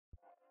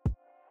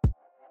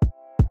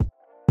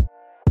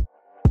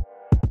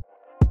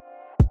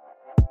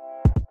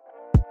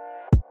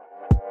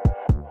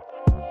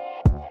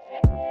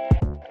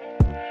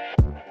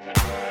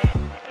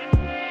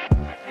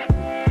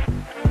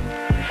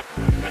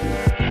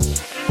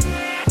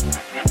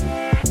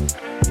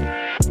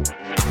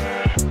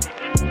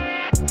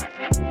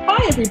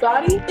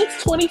everybody.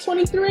 It's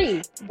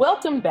 2023.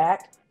 Welcome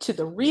back to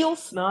the Real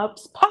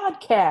Snubs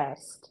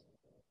podcast.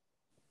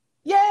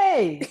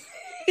 Yay!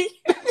 Yay!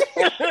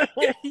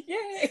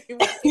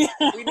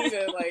 We need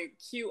a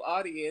cue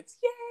audience.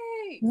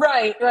 Yay!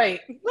 Right.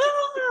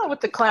 With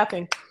the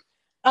clapping.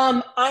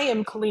 I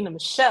am Kalina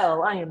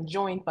Michelle. I am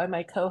joined by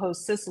my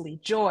co-host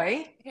Cicely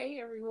Joy. Hey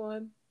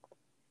everyone.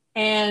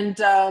 And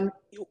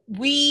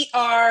we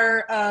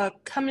are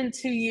coming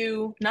to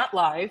you, not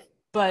live,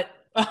 but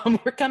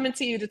we're coming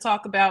to you to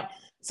talk about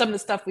some of the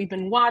stuff we've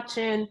been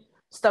watching,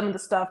 some of the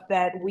stuff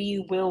that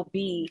we will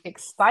be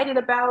excited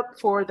about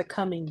for the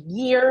coming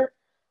year.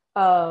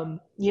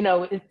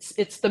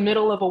 It's the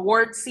middle of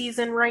award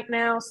season right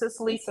now,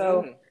 Cicely.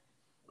 So,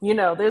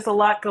 there's a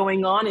lot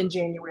going on in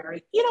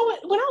January. You know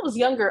what? When I was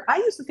younger, I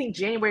used to think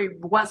January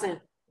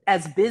wasn't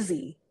as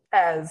busy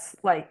as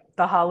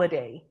the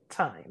holiday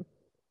time.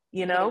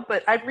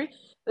 But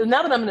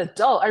now that I'm an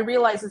adult, I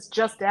realize it's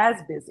just as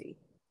busy.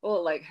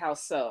 Well, how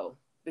so?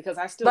 Because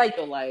I still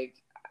feel like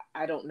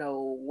I don't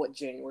know what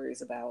January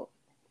is about.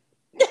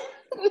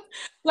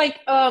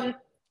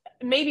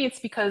 Maybe it's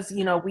because,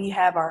 we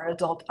have our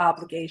adult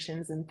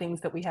obligations and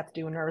things that we have to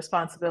do in our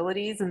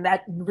responsibilities, and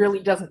that really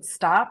doesn't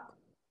stop.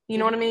 You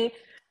know what I mean?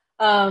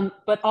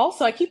 But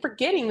also, I keep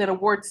forgetting that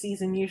award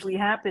season usually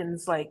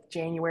happens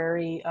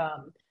January.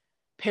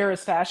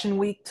 Paris Fashion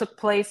Week took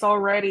place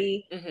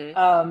already.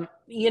 And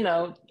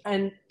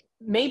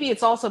maybe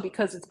it's also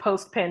because it's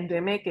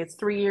post-pandemic. It's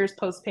 3 years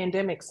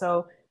post-pandemic.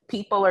 So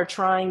people are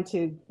trying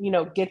to,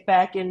 get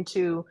back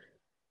into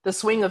the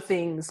swing of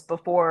things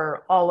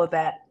before all of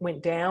that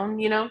went down,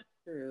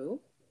 True.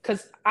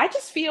 Because I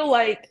just feel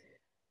like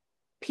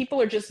people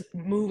are just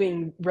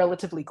moving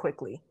relatively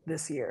quickly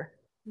this year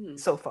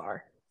so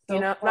far. I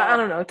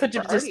don't know. It could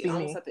just be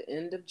almost me. At the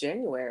end of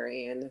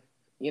January, and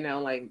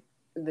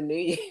the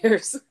New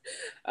Year's,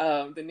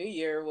 the New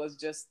Year was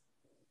just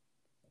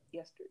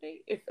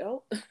yesterday. It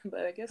felt,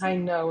 but I guess I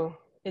know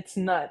it's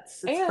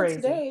nuts. It's crazy.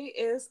 Today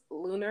is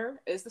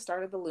the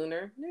start of the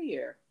Lunar New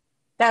Year.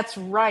 That's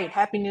right.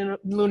 Happy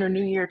Lunar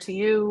New Year to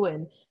you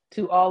and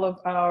to all of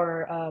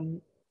our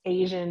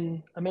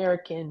Asian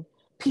American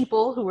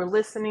people who are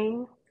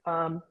listening.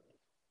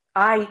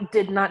 I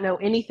did not know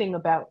anything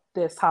about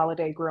this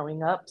holiday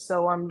growing up,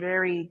 so I'm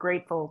very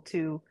grateful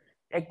to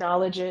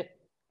acknowledge it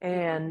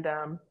and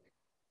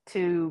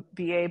to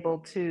be able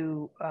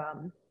to,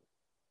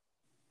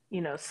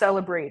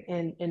 celebrate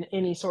in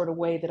any sort of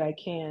way that I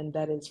can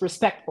that is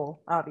respectful,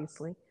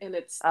 obviously. And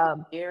it's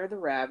Year the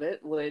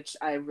Rabbit, which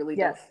I really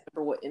don't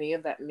remember what any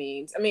of that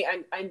means. I mean,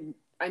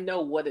 I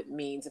know what it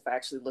means if I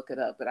actually look it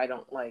up, but I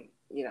don't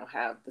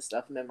have the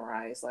stuff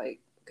memorized,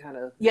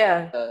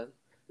 the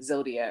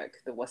zodiac,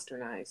 the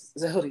westernized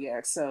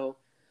zodiac. So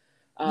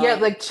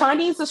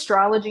Chinese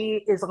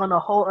astrology is on a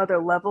whole other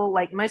level.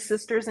 My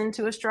sister's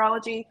into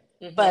astrology,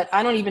 but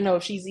I don't even know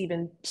if she's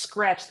even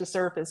scratched the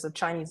surface of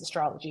Chinese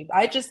astrology.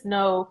 I just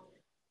know,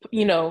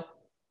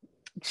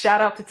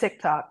 shout out to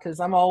TikTok because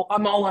I'm all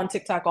on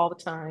TikTok all the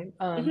time.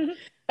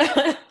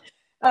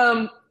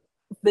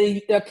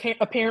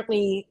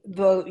 Apparently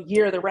the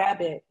year of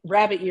the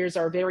rabbit years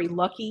are very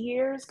lucky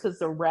years because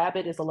the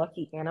rabbit is a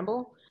lucky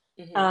animal.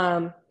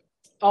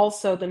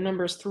 Also, the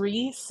numbers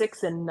 3,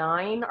 6, and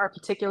 9 are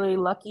particularly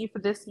lucky for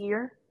this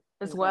year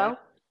as well.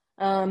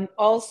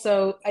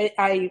 Also,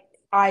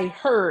 I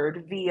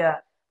heard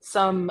via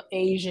some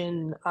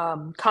Asian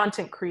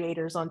content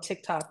creators on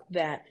TikTok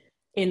that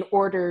in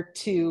order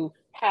to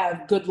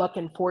have good luck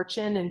and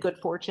good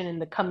fortune in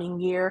the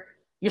coming year,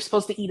 you're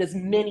supposed to eat as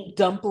many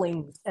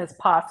dumplings as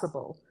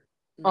possible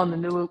around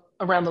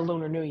the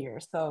Lunar New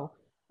Year. So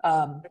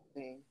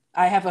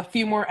I have a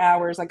few more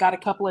hours. I got a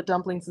couple of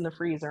dumplings in the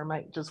freezer. I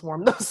might just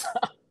warm those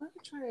up. I'm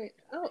trying.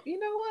 Oh, you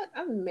know what?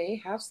 I may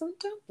have some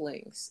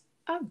dumplings.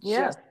 I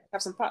just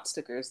have some pot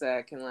stickers that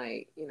I can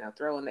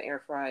throw in the air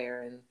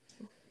fryer and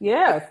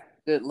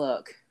good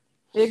luck.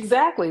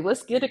 Exactly.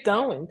 Let's get it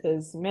going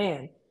because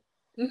man,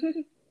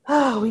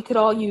 we could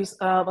all use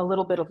a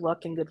little bit of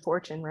luck and good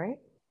fortune, right?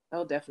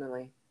 Oh,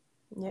 definitely.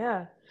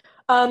 Yeah.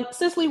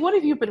 Cicely, what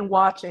have you been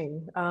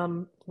watching?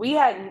 We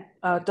hadn't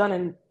done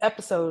an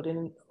episode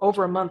in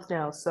over a month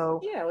now,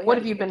 so what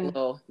have you been? A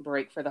little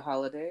break for the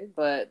holiday,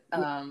 but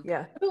I've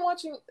been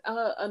watching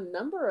a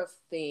number of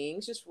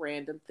things, just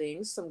random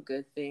things, some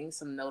good things,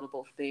 some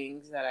notable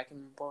things that I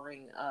can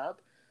bring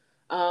up.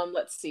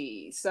 Let's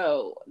see.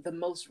 So the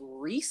most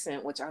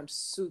recent, which I'm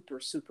super,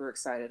 super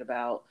excited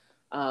about,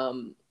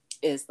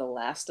 is The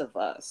Last of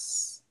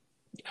Us.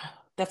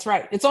 That's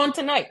right. It's on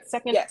tonight.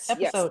 Second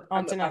episode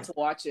on tonight. I'm about to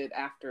watch it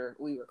after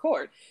we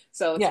record.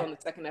 So it's on the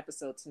second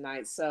episode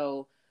tonight.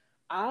 So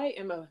I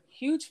am a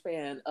huge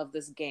fan of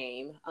this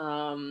game.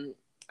 So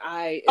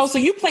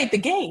you played the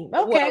game.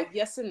 Okay. Well,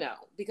 yes and no.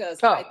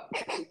 Because I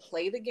actually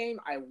play the game.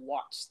 I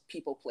watch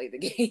people play the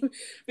game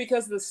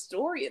because the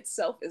story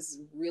itself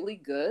is really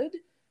good.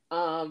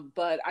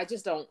 But I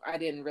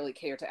didn't really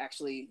care to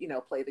actually,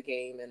 play the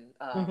game and,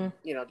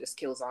 just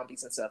kill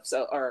zombies and stuff.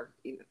 So,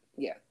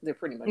 they're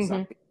pretty much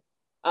zombies.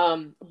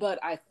 But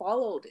I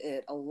followed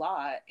it a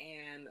lot,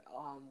 and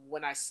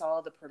when I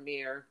saw the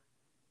premiere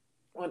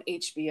on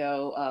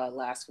HBO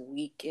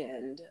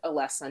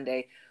last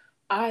Sunday,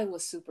 I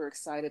was super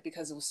excited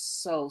because it was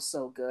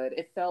so good.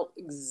 It felt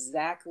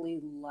exactly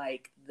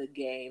like the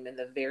game in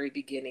the very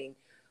beginning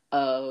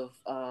of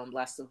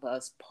Last of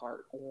Us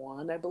Part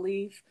One, I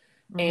believe.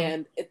 Mm-hmm.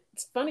 And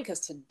it's funny because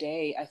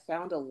today I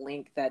found a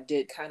link that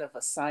did kind of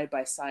a side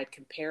by side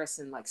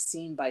comparison, like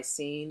scene by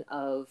scene,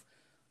 of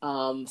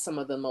some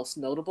of the most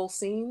notable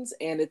scenes,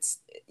 and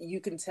you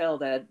can tell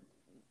that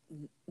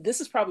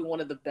this is probably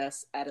one of the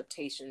best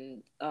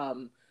adaptation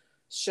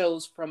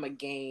shows from a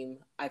game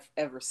I've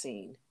ever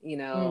seen.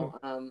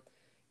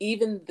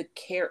 Even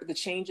the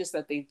changes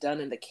that they've done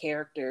in the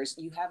characters,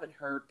 you haven't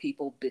heard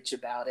people bitch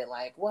about it,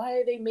 like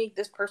why they make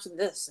this person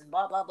this and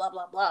blah blah blah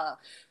blah blah,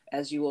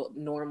 as you will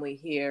normally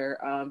hear,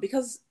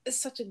 because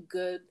it's such a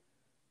good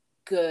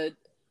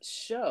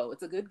show.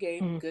 It's a good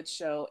game, Mm. good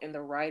show, and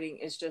the writing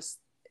is just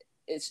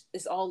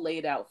it's all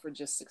laid out for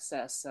just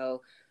success.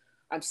 So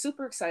I'm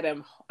super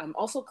excited. I'm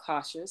also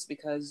cautious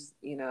because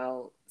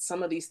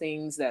some of these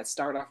things that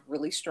start off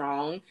really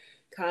strong,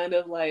 kind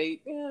of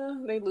like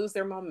they lose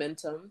their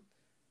momentum.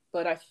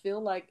 But I feel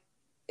like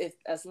if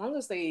as long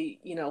as they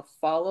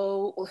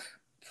follow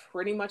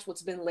pretty much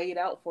what's been laid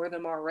out for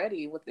them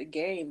already with the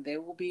game,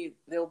 they'll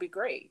be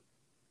great.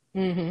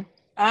 Mm-hmm.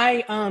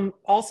 I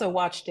also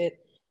watched it,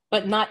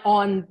 but not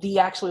on the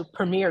actual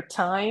premiere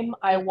time.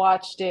 I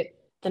watched it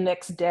the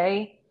next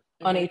day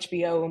on Mm-hmm.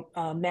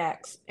 HBO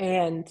Max,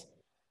 and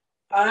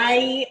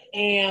I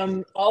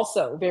am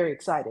also very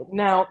excited.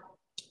 Now,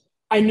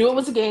 I knew it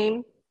was a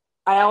game.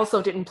 I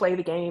also didn't play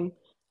the game.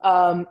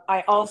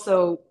 I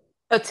also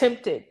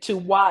attempted to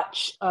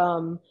watch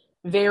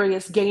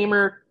various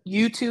gamer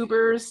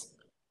YouTubers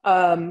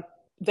um,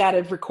 that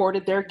have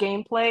recorded their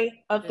gameplay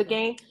of the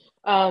Mm-hmm.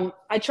 game.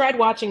 I tried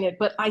watching it,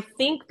 but I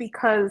think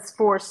because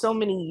for so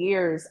many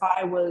years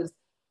I was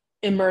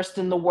immersed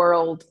in the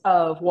world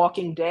of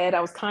Walking Dead, I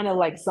was kind of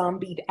like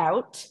zombied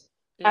out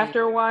Mm-hmm.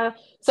 after a while.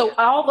 So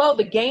although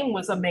the game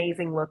was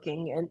amazing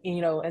looking, and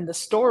and the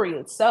story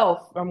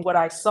itself, from what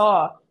I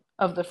saw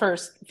of the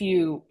first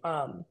few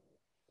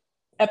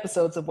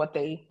episodes of what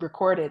they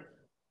recorded,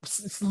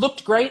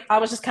 looked great. I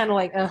was just kind of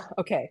like,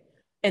 okay.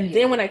 And Yeah.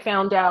 then when I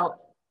found out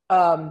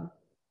um,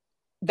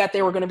 that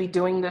they were going to be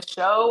doing this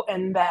show,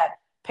 and that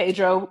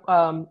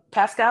Pedro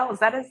Pascal, is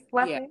that his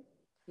last Yeah. name?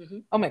 Mm-hmm.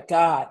 Oh my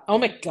god! Oh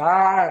my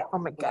god! Oh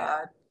my Yeah.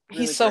 god! He's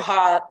Really so great.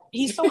 hot.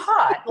 He's so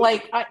hot.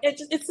 Like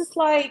it's just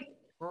like,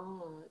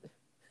 Oh.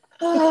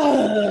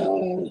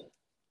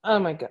 oh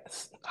my god,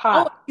 Oh,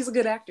 hot. he's a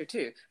good actor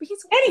too. But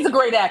he's And he's a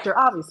great actor,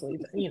 obviously.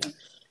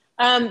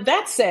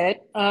 That said,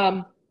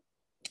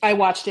 I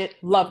watched it,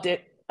 loved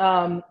it,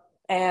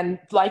 and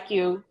like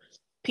you,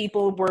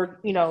 people were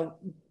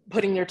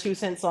putting their 2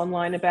 cents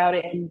online about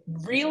it, and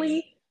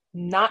really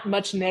not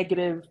much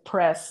negative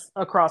press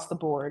across the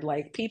board.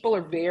 Like people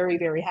are very,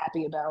 very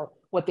happy about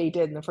what they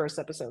did in the first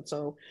episode.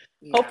 So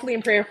yeah. hopefully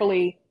and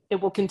prayerfully it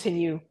will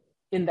continue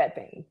in that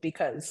vein,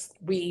 because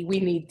we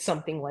need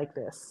something like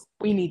this.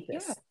 We need Yeah.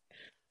 this.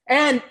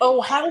 And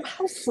oh, how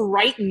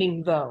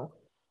frightening though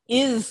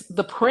is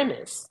the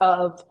premise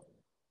of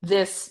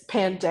this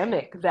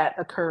pandemic that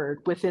occurred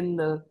within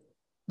the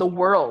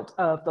world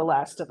of The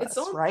Last of It's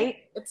Us, on right?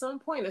 it's on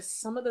point. It's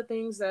some of the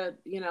things that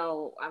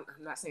I'm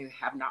not saying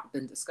have not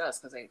been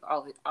discussed, because they've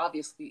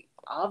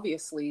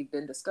obviously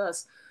been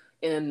discussed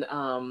in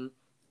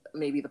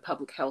maybe the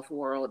public health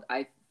world.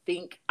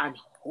 I'm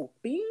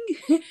hoping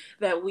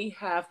that we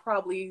have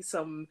probably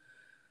some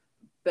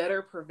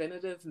better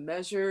preventative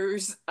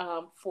measures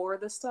for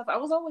this stuff. I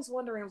was always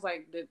wondering, I was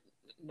like, did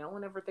no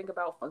one ever think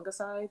about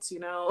fungicides,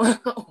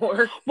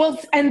 or Well,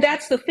 and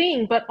that's the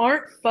thing, but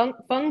aren't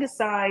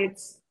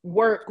fungicides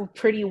work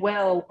pretty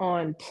well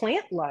on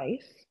plant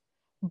life?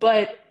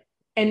 But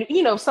and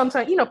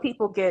sometimes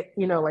people get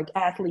like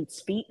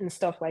athlete's feet and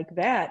stuff like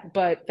that,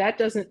 but that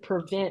doesn't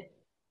prevent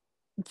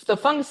the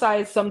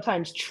fungicides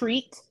sometimes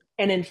treat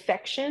an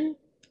infection,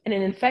 and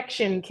an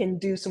infection can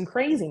do some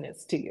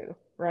craziness to you,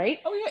 right?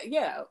 Oh yeah,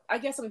 yeah. I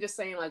guess I'm just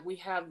saying, like, we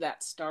have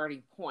that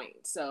starting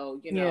point. So,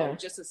 Yeah.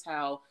 just as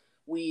how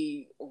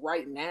we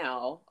right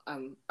now,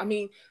 I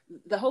mean,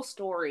 the whole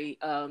story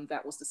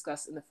that was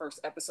discussed in the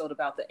first episode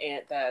about the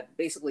ant that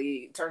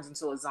basically turns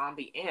into a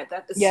zombie ant,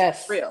 that is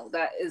Yes. real.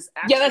 That is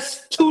Yeah, actually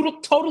that's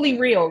totally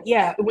real.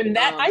 Yeah, when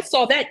that I um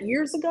saw that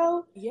years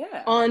ago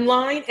yeah.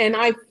 online, and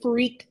I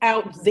freaked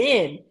out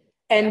then. Yeah.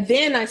 And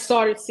then I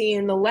started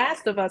seeing The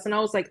Last of Us, and I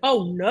was like,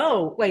 "Oh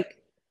no!" Like,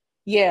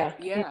 yeah,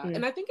 Yeah,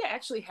 and I think it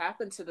actually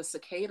happened to the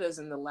cicadas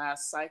in the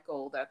last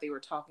cycle that they were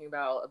talking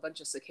about. A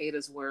bunch of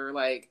cicadas were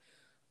like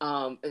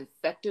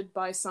infected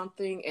by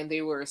something, and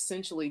they were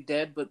essentially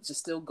dead, but just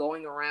still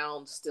going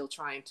around, still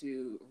trying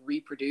to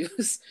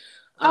reproduce.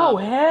 Oh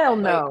hell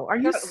Like no! Are I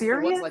you forgot if it was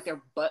serious? like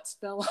their butts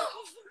fell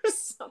off or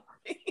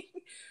something.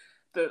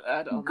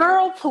 I don't know.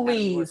 Girl, Was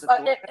please. it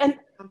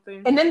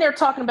something? And then they're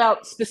talking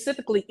about,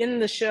 specifically in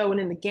the show and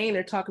in the game,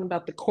 they're talking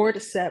about the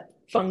cordyceps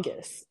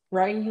fungus,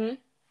 right? Mm-hmm.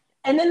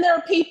 And then there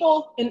are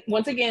people, and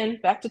once again,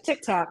 back to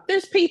TikTok,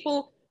 there's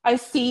people I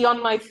see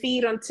on my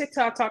feed on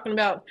TikTok talking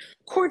about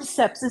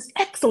cordyceps is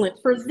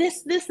excellent for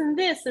this, this, and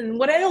this, and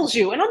what ails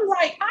you. And I'm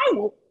like, I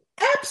will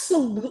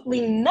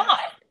absolutely not.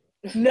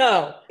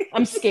 No,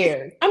 I'm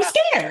scared. I'm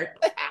scared.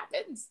 What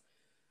happens?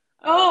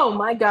 Oh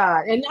my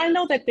God. And I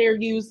know that they're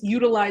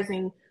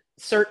utilizing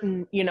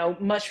certain,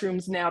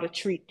 mushrooms now to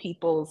treat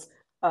people's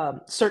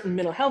certain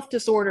mental health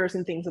disorders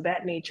and things of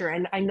that nature.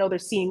 And I know they're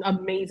seeing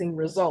amazing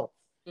results.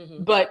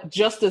 Mm-hmm. But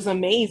just as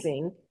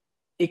amazing,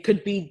 it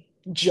could be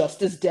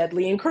just as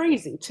deadly and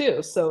crazy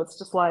too. So it's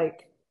just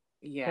like,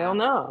 hell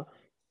no,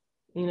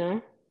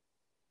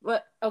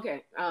 But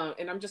okay,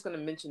 and I'm just going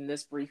to mention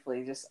this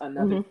briefly, just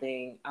another mm-hmm.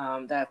 thing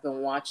that I've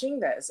been watching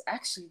that is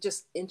actually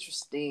just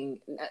interesting.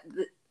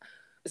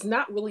 It's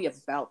not really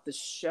about the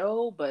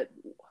show, but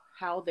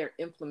how they're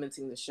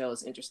implementing the show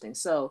is interesting.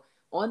 So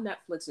on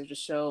Netflix, there's a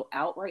show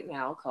out right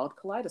now called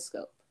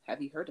Kaleidoscope.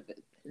 Have you heard of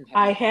it?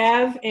 I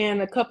have,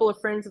 and a couple of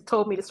friends have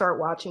told me to start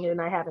watching it, and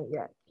I haven't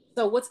yet.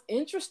 So what's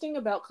interesting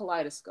about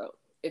Kaleidoscope,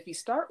 if you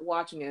start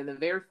watching it, in the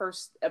very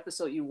first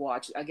episode you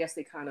watch, I guess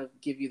they kind of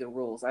give you the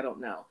rules. I don't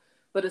know.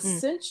 But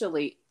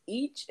essentially,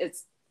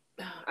 it's,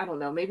 I don't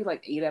know, maybe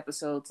like 8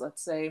 episodes,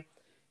 let's say.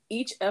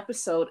 Each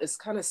episode is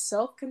kind of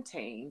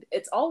self-contained.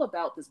 It's all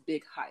about this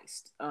big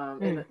heist.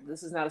 And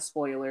this is not a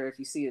spoiler. If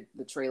you see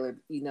the trailer,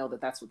 you know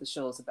that that's what the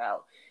show is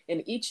about.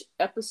 And each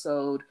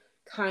episode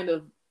kind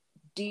of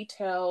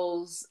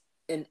details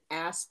an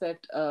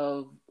aspect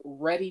of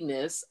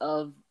readiness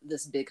of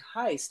this big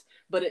heist,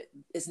 but it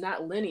is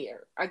not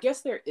linear. I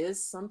guess there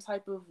is some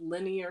type of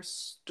linear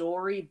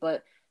story,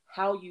 but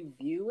how you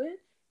view it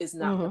is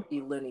not going to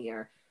be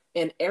linear.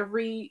 And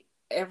every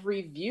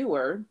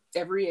viewer,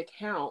 every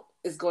account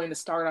is going to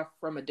start off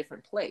from a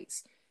different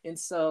place. And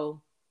so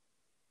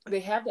they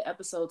have the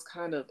episodes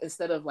kind of,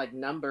 instead of like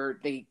numbered,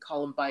 they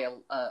call them by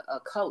a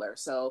color.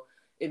 So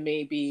it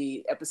may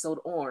be episode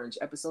orange,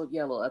 episode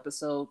yellow,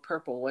 episode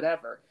purple,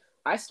 whatever.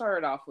 I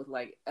started off with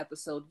like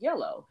episode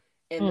yellow.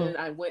 And then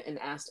I went and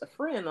asked a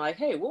friend, like,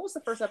 hey, what was the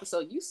first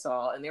episode you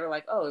saw? And they were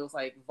like, oh, it was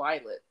like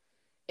violet.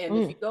 And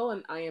if you go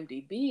on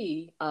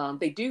IMDb,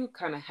 they do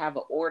kind of have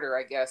an order,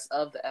 I guess,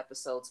 of the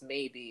episodes,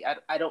 maybe.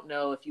 I don't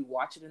know if you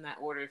watch it in that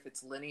order, if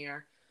it's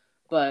linear.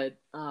 But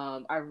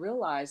I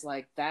realized,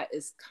 like, that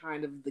is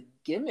kind of the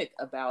gimmick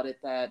about it,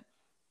 that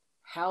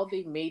how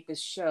they made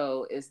this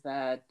show is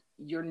that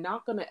you're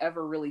not going to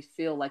ever really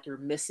feel like you're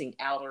missing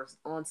out or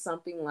on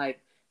something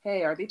like,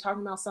 hey, are they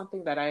talking about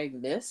something that I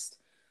missed?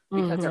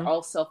 Because they're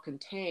all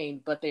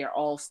self-contained, but they are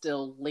all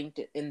still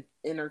linked and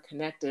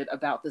interconnected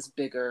about this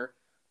bigger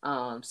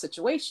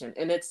situation.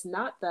 And it's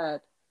not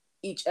that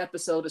each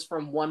episode is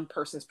from one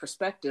person's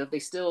perspective.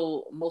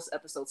 Most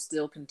episodes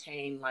still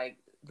contain like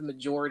the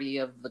majority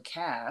of the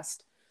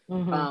cast.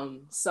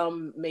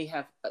 Some may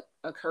have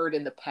occurred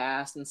in the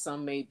past, and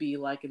some may be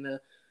like in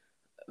the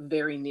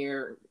very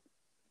near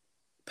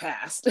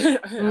past.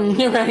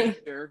 Right.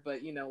 Sure,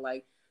 but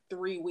like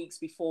 3 weeks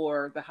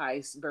before the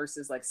heist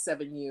versus like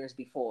 7 years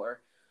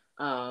before.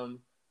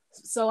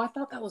 So I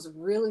thought that was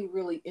really,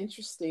 really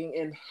interesting,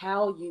 in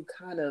how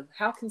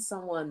can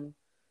someone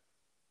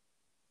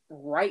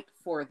write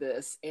for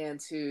this, and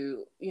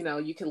to,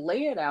 you can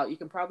lay it out, you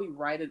can probably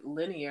write it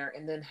linear,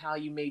 and then how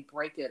you may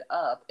break it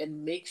up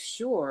and make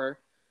sure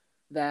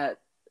that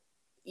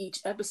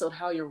each episode,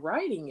 how you're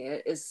writing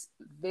it, is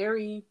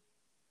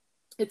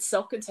it's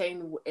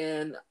self-contained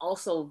and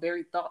also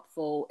very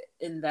thoughtful,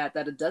 in that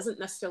it doesn't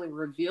necessarily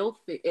reveal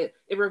it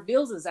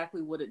reveals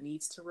exactly what it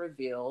needs to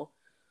reveal.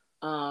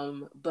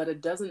 But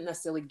it doesn't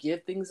necessarily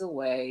give things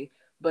away,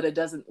 but it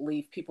doesn't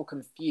leave people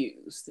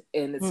confused.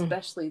 And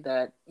especially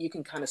that you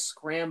can kind of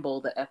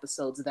scramble the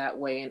episodes that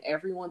way, and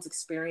everyone's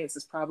experience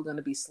is probably going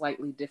to be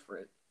slightly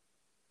different.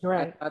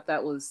 Right. I thought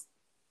that was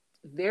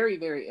very,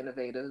 very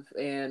innovative.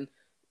 And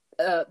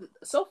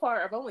so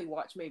far I've only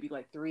watched maybe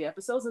like 3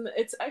 episodes, and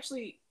it's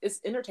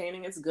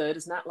entertaining. It's good.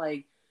 It's not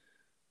like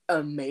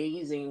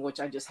amazing, which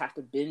I just have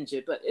to binge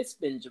it, but it's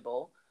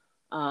bingeable.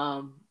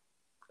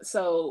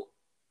 So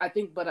I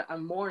think, but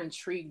I'm more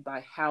intrigued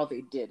by how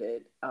they did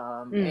it.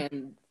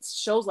 And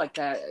shows like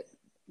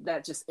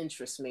that just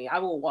interests me. I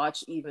will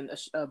watch even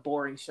a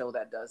boring show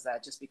that does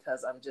that, just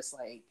because I'm just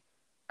like,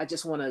 I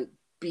just want to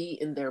be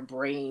in their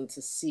brain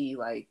to see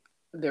like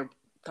their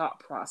thought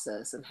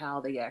process and how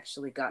they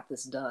actually got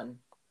this done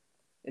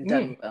and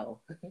done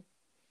well.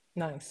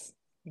 Nice.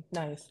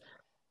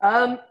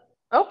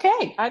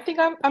 Okay, I think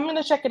I'm going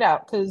to check it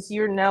out, because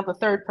you're now the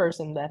 3rd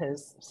person that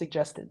has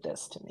suggested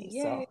this to me.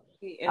 Yay.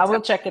 So I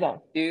will check it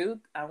out.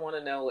 Dude, I want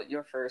to know what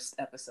your first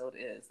episode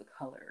is, the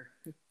color.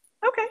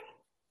 Okay.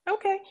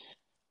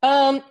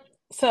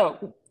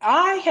 So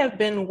I have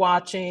been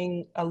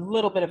watching a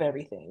little bit of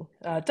everything.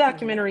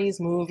 Documentaries,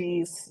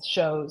 movies,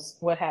 shows,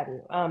 what have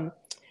you.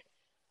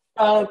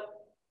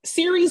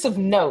 Series of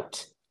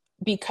note,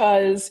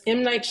 because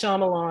M. Night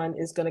Shyamalan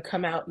is going to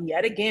come out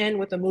yet again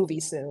with a movie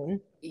soon.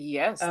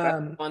 Yes,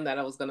 that's one that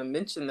I was going to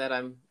mention that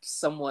I'm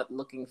somewhat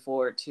looking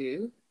forward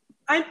to.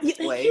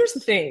 Here's the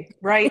thing,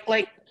 right?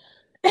 Like,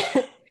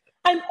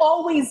 I I'm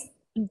always,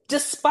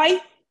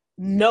 despite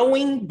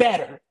knowing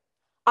better,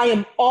 I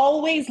am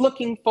always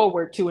looking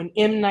forward to an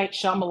M. Night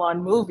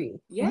Shyamalan movie.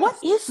 Yes.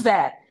 What is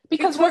that?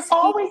 Because we're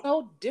always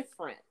so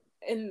different.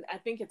 And I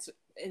think it's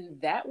in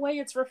that way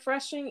it's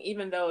refreshing,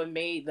 even though it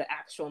made the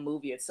actual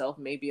movie itself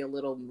maybe a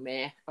little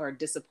meh or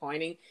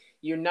disappointing.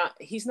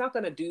 He's not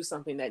going to do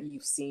something that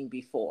you've seen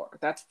before.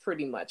 That's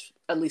pretty much,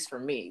 at least for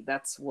me,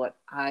 that's what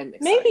I'm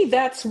excited. Maybe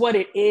that's what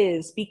it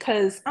is,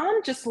 because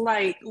I'm just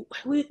like,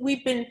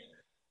 we've been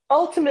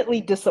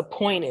ultimately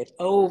disappointed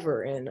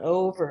over and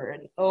over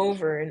and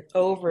over and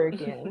over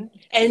again.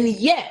 And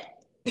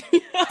yet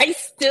I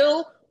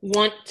still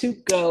want to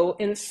go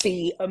and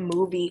see a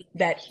movie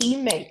that he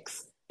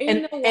makes.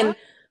 And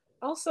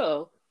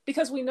also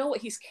because we know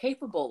what he's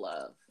capable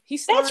of.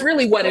 That's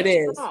really what it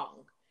is.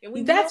 And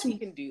we know he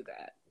can do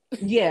that.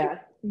 Yeah,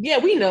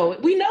 we know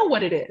it. We know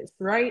what it is,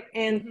 right?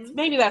 And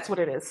maybe that's what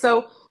it is.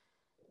 So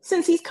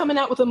since he's coming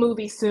out with a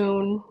movie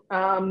soon,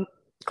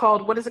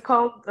 called, what is it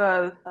called?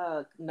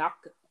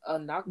 Knock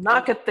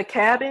at the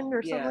Cabin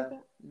or something like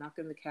that? Knock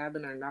in the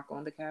Cabin or Knock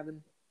on the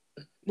Cabin.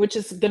 Which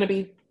is going to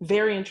be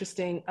very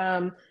interesting.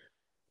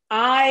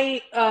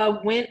 I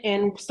went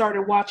and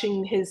started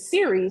watching his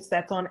series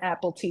that's on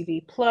Apple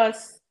TV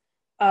Plus,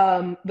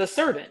 The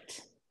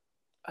Servant.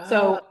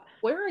 So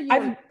where are you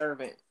in The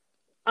Servant?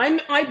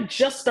 I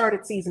just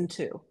started season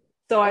 2.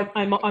 So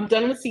I'm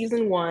done with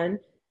season 1,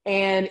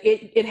 and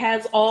it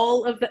has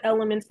all of the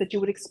elements that you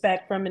would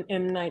expect from an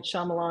M. Night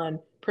Shyamalan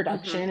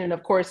production. And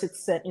of course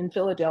it's set in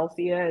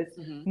Philadelphia, as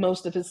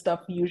most of his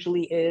stuff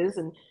usually is,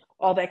 and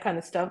all that kind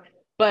of stuff.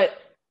 But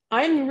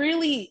I'm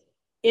really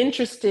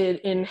interested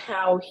in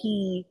how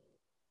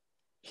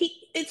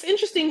it's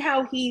interesting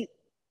how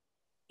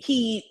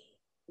he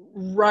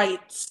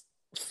writes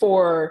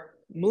for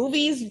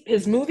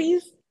his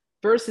movies,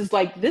 versus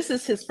like, this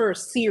is his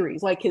first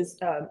series, like his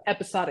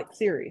episodic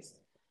series.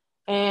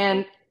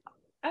 And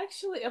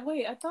actually,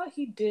 wait, I thought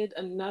he did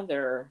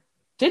another.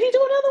 Did he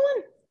do another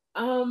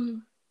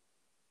one?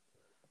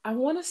 I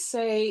want to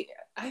say,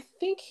 I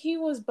think he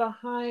was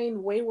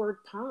behind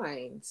Wayward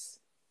Pines.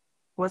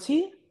 Was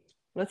he?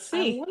 Let's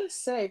see. I want to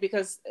say,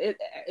 because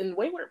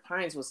Wayward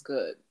Pines was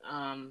good.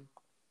 I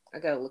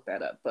gotta look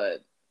that up,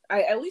 but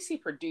at least he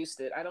produced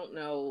it. I don't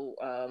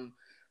know.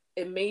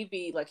 It may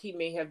be like he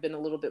may have been a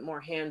little bit more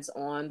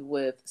hands-on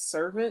with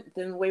Servant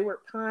than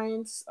Wayward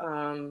Pines,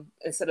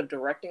 instead of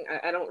directing.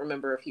 I don't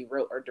remember if he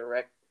wrote or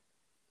direct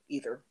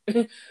either,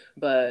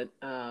 but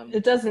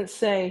it doesn't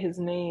say his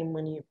name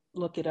when you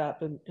look it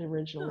up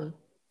originally.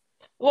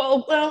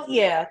 Well,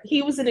 yeah,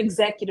 he was an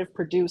executive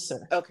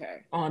producer.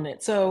 On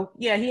it, so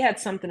yeah, he had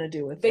something to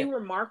do with it. They were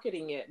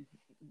marketing it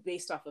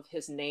based off of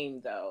his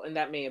name, though, and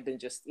that may have been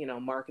just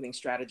marketing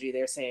strategy.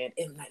 They're saying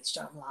M. Night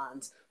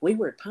Shyamalan's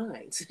Wayward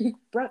Pines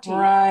brought to you.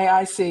 Right,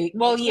 I see.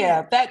 Well,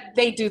 yeah, that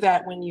they do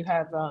that when you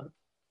have the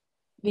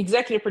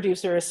executive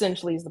producer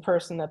essentially is the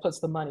person that puts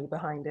the money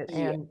behind it,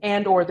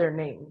 and or their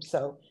name.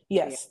 So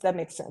yes, that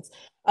makes sense.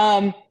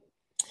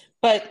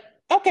 But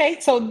okay,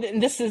 so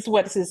this is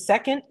what's his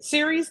second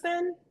series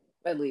then?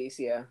 At least,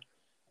 yeah.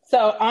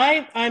 So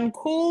I'm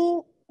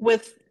cool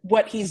with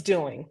what he's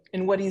doing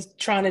and what he's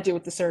trying to do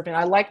with The Servant.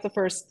 I like the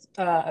first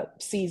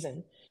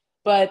season,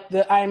 but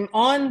I'm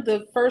on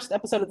the first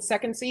episode of the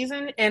second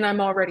season, and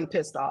I'm already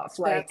pissed off.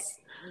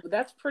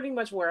 That's pretty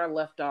much where I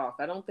left off.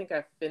 I don't think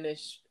I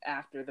finished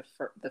after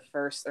the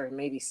first or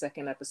maybe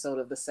second episode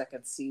of the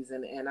second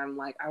season, and I'm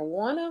like, I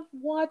want to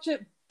watch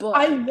it,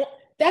 but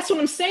that's what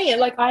I'm saying.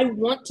 Like, I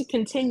want to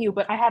continue,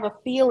 but I have a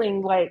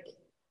feeling like,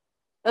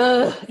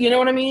 you know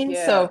what I mean?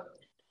 Yeah. So,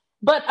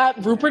 but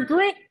Rupert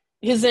Grint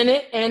is in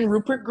it, and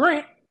Rupert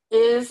Grint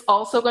is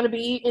also going to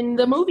be in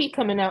the movie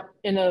coming out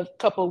in a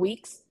couple of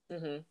weeks.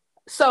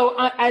 So,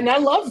 I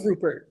love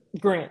Rupert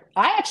Grint.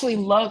 I actually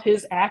love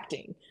his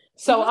acting.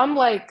 So I'm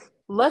like,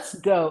 let's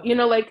go.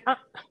 Like,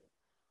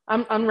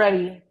 I'm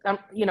ready.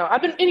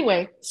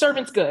 Anyway,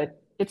 Servant's good.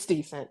 It's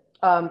decent.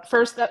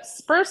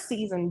 First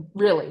season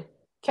really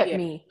kept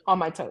me on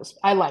my toes.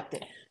 I liked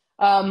it.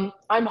 I'm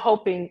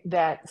hoping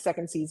that the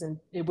second season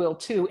it will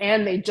too,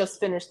 and they just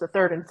finished the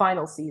third and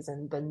final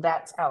season. Then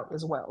that's out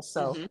as well.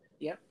 So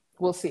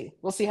we'll see.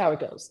 We'll see how it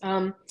goes.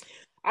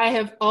 I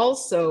have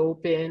also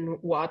been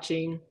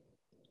watching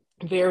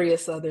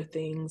various other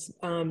things.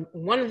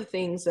 One of the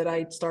things that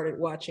I started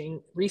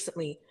watching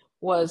recently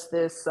was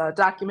this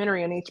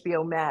documentary on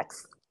HBO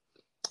Max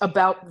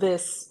about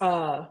this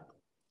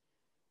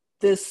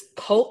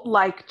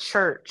cult-like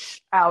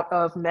church out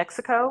of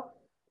Mexico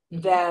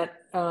that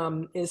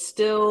is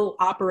still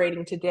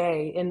operating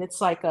today, and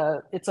it's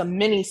a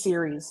mini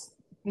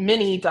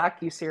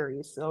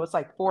docu-series. So it's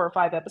like 4 or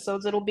 5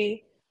 episodes it'll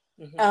be.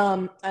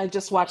 I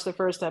just watched the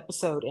first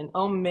episode, and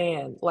oh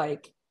man,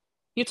 like,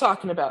 you're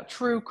talking about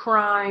true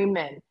crime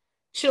and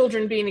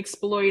children being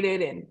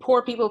exploited and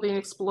poor people being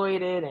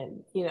exploited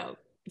and,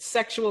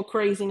 sexual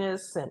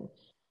craziness, and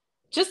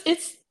just,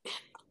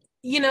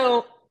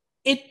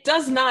 it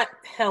does not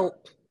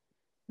help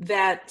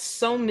that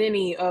so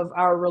many of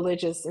our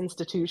religious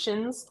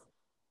institutions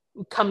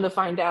come to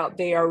find out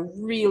they are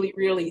really,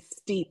 really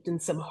steeped in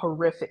some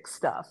horrific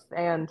stuff.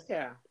 And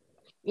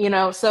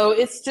yeah, so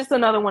it's just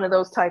another one of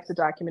those types of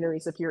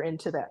documentaries if you're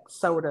into that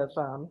sort of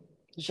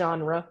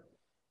genre.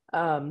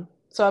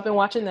 So I've been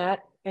watching that,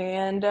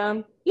 and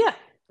yeah,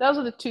 those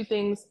are the two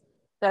things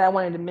that I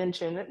wanted to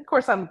mention. And of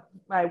course,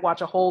 I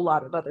watch a whole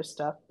lot of other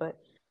stuff, but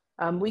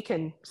we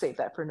can save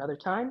that for another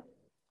time.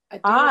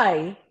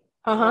 I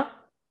do.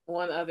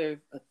 One other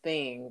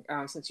thing,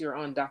 since you're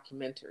on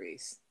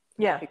documentaries,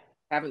 yeah, if you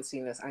haven't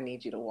seen this, I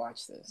need you to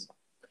watch this.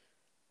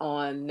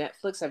 On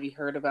Netflix, have you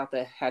heard about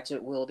the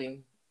hatchet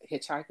wielding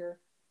hitchhiker?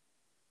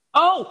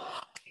 Oh,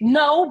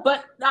 no,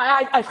 but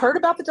I've heard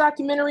about the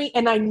documentary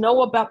and I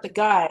know about the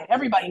guy.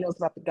 Everybody knows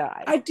about the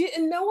guy. I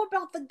didn't know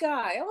about the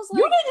guy. I was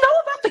like, you didn't know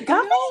about the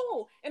guy?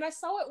 No. And I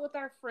saw it with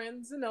our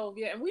friend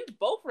Zenobia, and we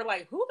both were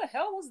like, who the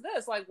hell was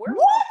this? Like, where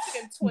what? was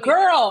it in 20?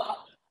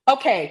 Girl.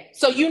 Okay,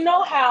 so you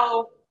know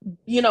how,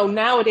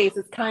 nowadays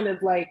it's kind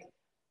of like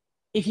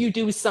if you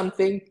do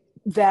something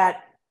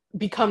that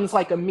becomes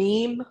like a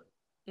meme,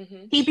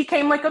 he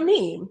became like a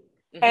meme.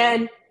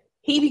 And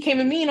he became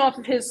a meme off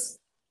of his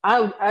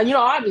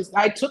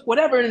I took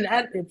whatever and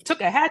I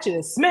took a hatchet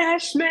and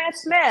smash,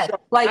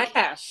 like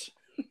mash.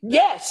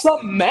 Yes,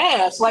 some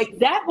mash. Like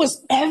that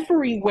was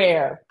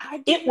everywhere.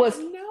 It was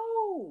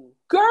no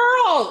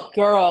girl.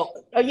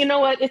 You know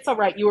what? It's all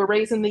right. You were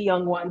raising the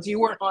young ones. You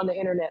weren't on the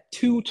internet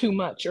too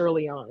much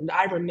early on.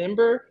 I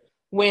remember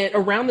when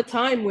around the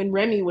time when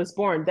Remy was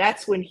born,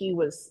 that's when he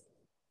was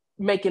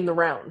making the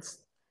rounds.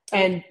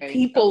 And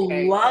people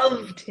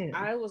loved him.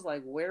 I was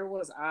like, where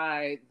was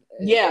I?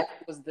 Yeah.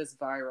 Was this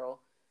viral?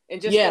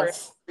 And just for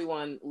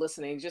everyone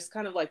listening, just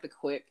kind of like the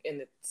quick,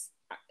 and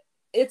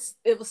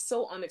it was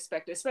so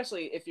unexpected,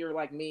 especially if you're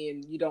like me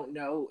and you don't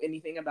know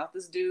anything about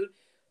this dude.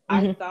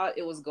 I thought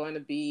it was going to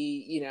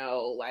be,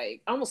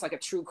 like almost like a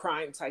true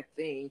crime type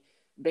thing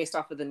based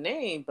off of the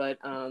name, but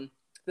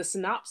the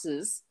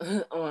synopsis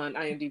on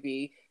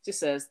IMDb just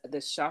says,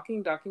 this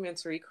shocking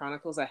documentary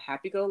chronicles a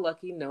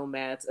happy-go-lucky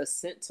nomad's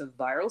ascent to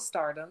viral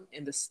stardom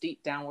and the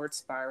steep downward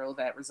spiral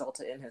that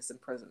resulted in his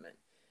imprisonment.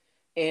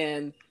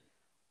 And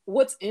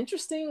what's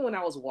interesting when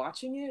I was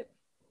watching it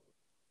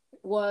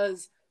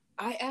was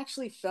I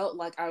actually felt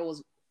like I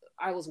was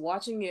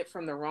watching it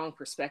from the wrong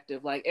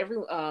perspective. Like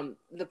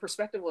the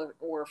perspective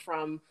were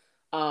from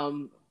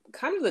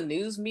kind of the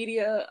news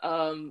media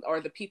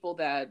or the people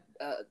that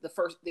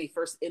they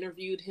first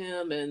interviewed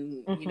him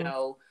and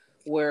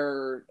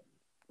were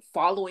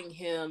following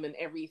him and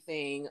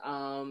everything.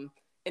 And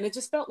it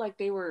just felt like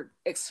they were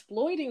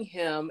exploiting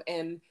him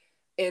and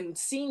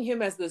seeing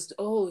him as this,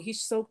 oh,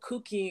 he's so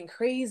kooky and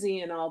crazy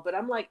and all. But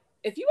I'm like,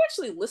 if you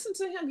actually listen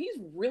to him, he's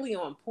really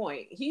on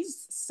point.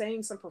 He's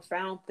saying some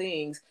profound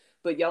things,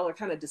 but y'all are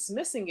kind of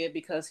dismissing it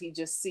because he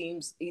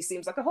seems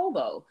like a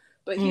hobo.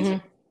 But he's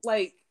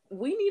like,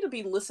 we need to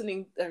be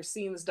listening or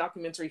seeing this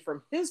documentary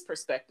from his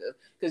perspective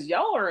because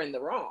y'all are in the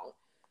wrong.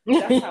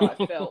 That's how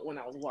I felt when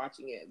I was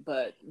watching it.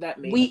 But that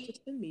may have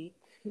just been me.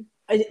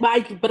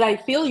 But I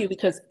feel you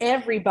because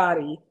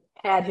everybody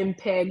had him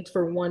pegged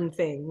for one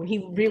thing when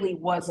he really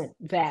wasn't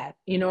that.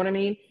 You know what I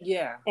mean?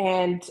 Yeah.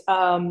 And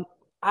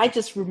I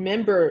just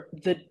remember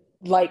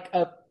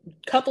a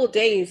couple of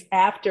days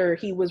after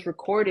he was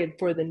recorded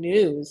for the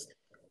news,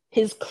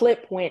 his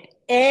clip went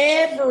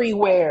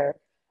everywhere.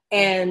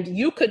 And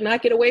you could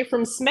not get away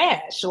from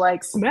smash,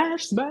 like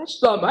smash, smash.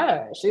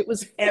 It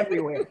was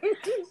everywhere.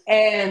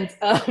 and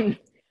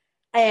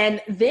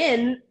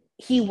then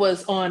he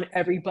was on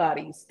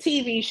everybody's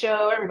TV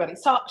show,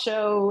 everybody's talk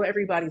show,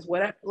 everybody's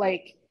whatever.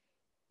 Like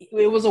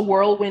it was a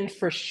whirlwind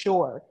for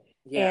sure.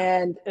 Yeah.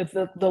 And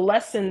the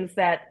lessons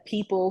that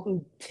people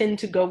who tend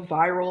to go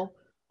viral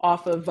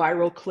off of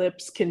viral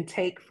clips can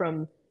take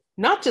from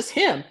not just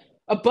him,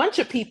 a bunch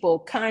of people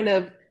kind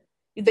of,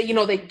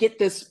 they get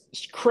this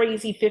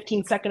crazy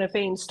 15-second of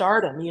fame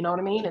stardom, you know what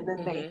I mean? And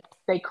then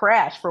they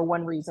crash for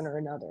one reason or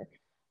another.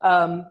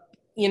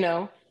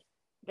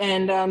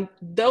 And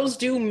those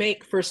do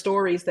make for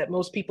stories that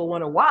most people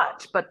want to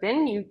watch. But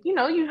then you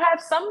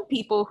have some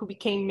people who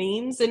became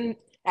memes and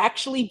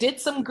actually did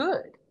some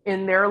good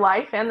in their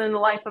life and in the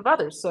life of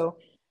others. So,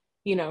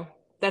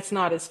 that's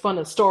not as fun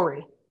a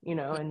story,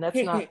 and that's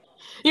not,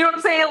 you know what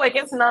I'm saying? Like,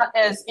 it's not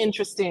as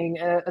interesting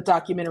a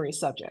documentary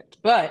subject.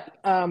 But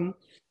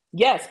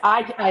yes,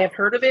 I have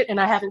heard of it and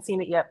I haven't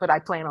seen it yet, but I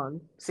plan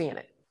on seeing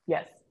it.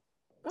 Yes,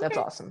 that's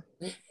awesome.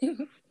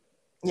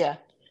 Yeah.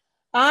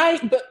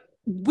 But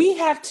we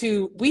have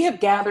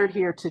gathered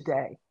here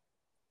today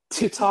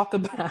to talk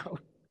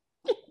about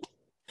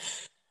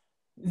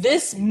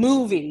this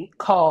movie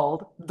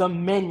called The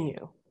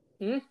Menu.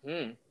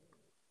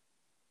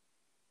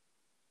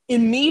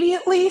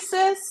 Immediately,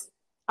 sis,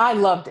 I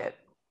loved it.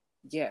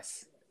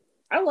 Yes.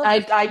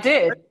 I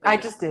did. I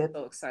just did. I'm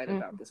so excited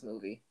about this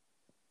movie.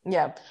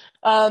 Yeah.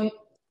 Well,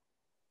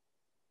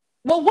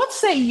 what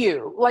say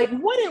you? Like,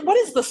 what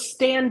is the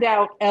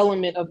standout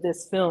element of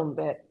this film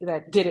that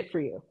did it for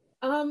you?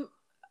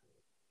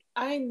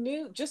 I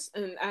knew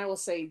and I will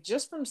say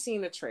just from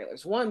seeing the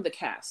trailers, one, the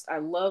cast. I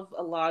love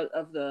a lot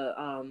of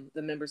the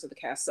members of the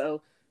cast.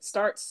 So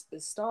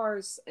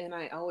stars, and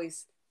I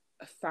always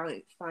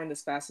find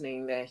this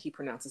fascinating that he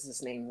pronounces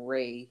his name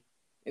Ray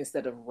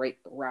instead of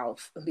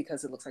Ralph,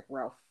 because it looks like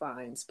Ralph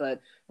Fiennes,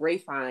 but Ray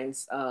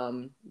Fiennes,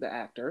 the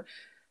actor,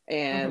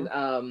 and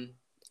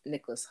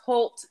Nicholas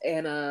Hoult,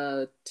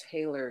 Anna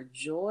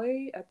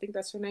Taylor-Joy, I think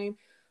that's her name.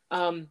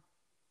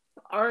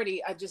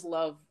 Already, I just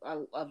love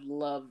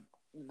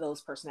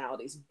those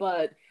personalities,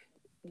 but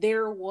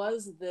there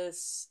was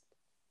this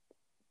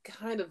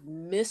kind of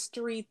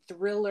mystery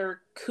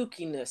thriller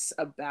kookiness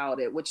about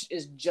it, which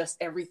is just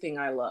everything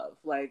I love.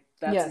 Like,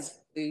 that's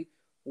exactly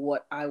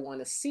what I want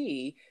to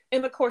see.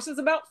 And of course, it's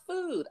about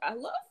food. I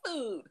love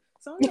food,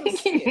 so I'm gonna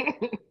see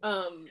it.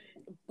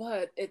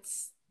 But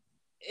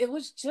it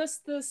was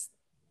just this.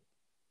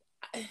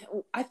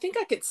 I think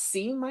I could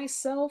see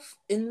myself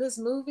in this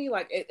movie.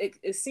 Like,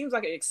 it seems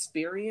like an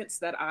experience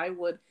that I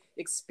would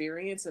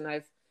experience, and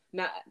I've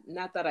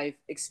not that I've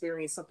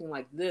experienced something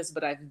like this,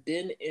 but I've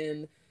been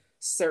in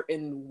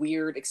certain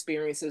weird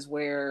experiences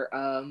where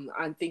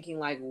I'm thinking,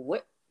 like,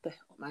 what the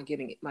hell am I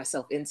getting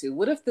myself into?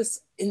 What if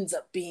this ends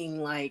up being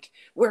like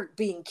we're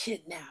being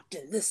kidnapped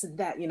and this and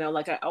that?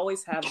 Like, I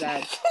always have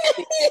that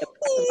in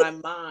my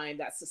mind,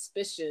 that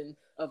suspicion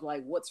of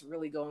like what's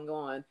really going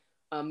on.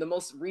 The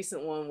most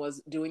recent one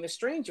was doing the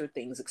Stranger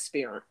Things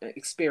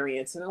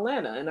experience in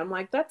Atlanta, and I'm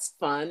like, that's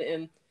fun,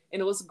 and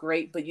it was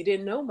great, but you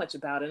didn't know much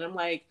about it. And I'm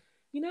like,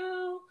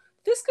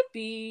 this could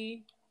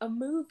be a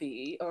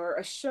movie or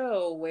a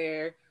show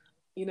where,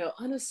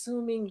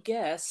 unassuming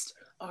guests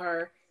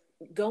are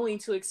going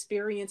to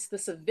experience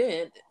this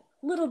event.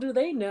 Little do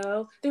they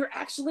know, there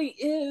actually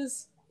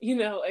is,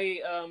 a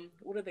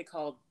what are they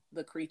called?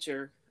 The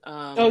creature.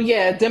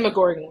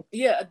 Demogorgon.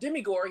 Yeah, a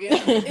Demogorgon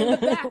in the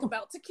back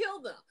about to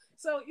kill them.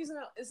 So,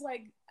 it's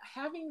like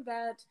having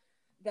that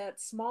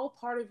small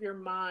part of your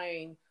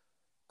mind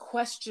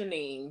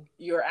questioning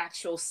your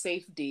actual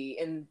safety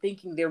and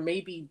thinking there may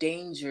be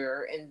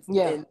danger,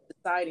 and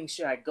deciding,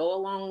 should I go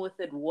along with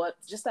it? What,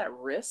 just that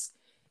risk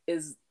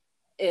is,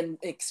 and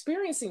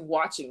experiencing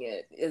watching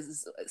it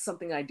is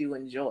something I do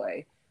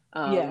enjoy.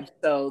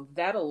 So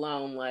that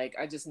alone, like,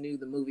 I just knew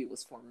the movie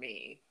was for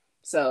me.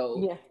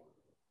 So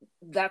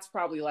that's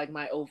probably like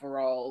my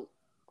overall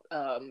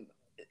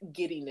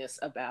giddiness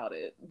about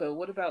it. But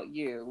what about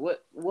you?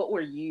 What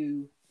were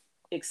you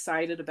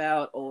excited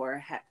about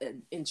or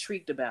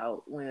intrigued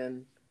about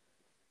when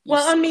you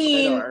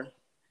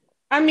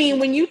I mean,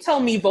 when you tell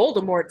me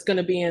Voldemort's going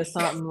to be in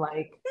something,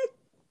 like,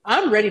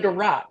 I'm ready to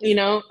rock,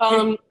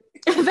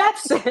 that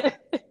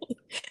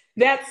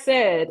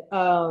said,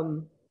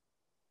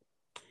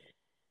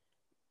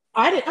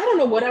 I don't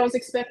know what I was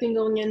expecting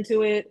going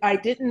into it. I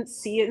didn't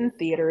see it in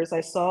theaters.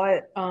 I saw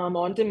it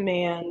on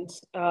demand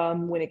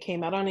when it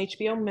came out on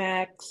HBO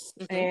Max,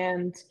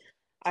 and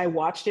I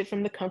watched it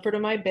from the comfort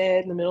of my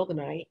bed in the middle of the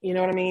night. You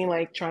know what I mean?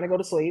 Like, trying to go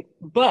to sleep.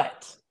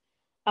 But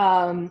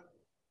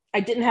I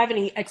didn't have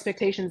any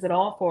expectations at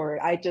all for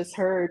it. I just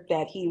heard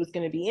that he was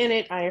going to be in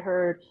it. I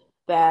heard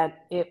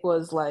that it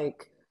was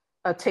like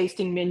a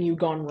tasting menu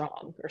gone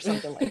wrong or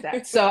something like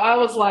that. So I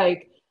was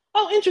like,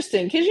 oh,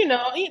 interesting. Because,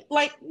 I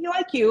like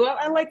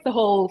the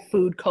whole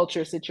food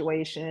culture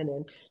situation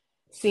and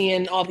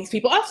seeing all these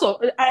people.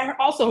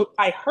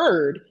 I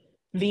heard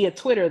via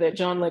Twitter that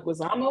John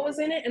Leguizamo was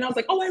in it, and I was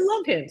like, oh, I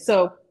love him.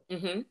 So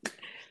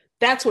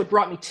that's what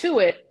brought me to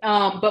it.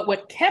 But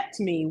what kept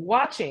me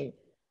watching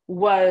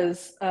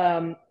was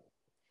any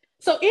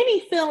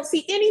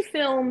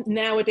film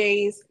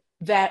nowadays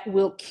that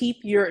will keep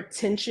your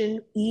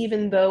attention,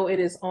 even though it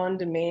is on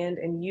demand,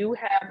 and you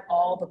have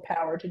all the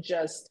power to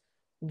just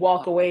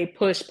walk away,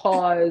 push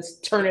pause,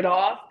 turn it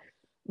off.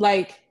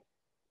 Like,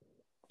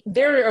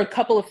 there are a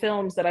couple of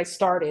films that I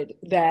started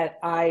that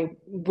I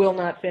will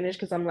not finish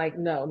because I'm like,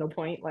 no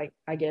point. Like,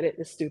 I get it,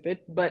 it's stupid,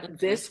 but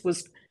this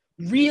was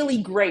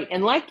really great.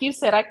 And like you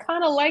said, I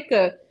kind of like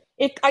it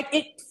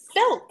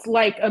felt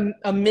like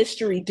a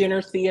mystery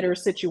dinner theater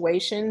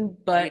situation,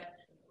 but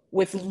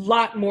with a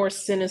lot more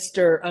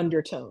sinister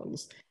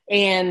undertones.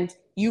 And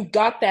you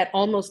got that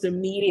almost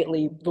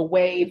immediately, the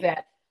way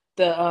that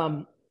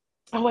the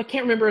I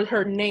can't remember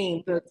her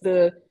name,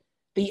 the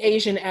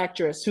Asian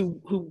actress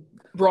who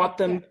brought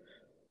them.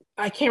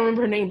 I can't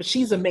remember her name, but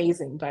she's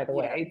amazing, by the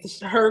way.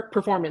 Her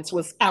performance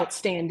was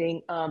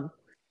outstanding.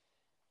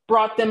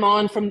 Brought them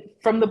on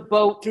from the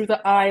boat through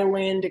the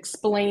island,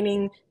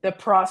 explaining the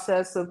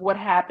process of what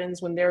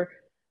happens when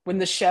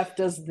the chef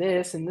does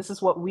this, and this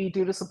is what we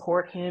do to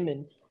support him,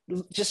 and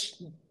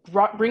just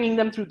bringing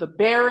them through the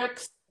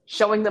barracks,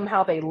 showing them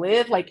how they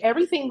live. Like,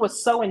 everything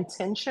was so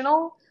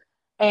intentional,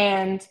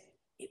 and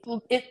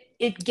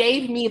it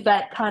gave me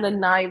that kind of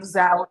Knives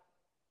Out.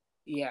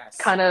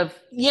 Kind of,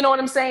 you know what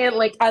I'm saying?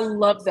 Like, I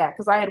love that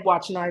because I had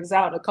watched Knives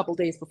Out a couple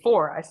days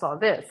before I saw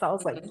this. I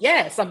was like,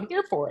 yes, I'm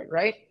here for it,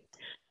 right?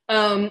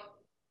 And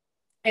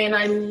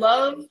I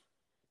love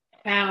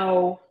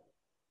how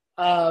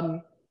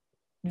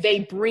they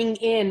bring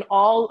in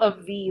all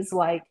of these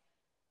like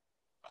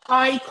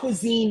high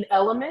cuisine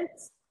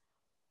elements,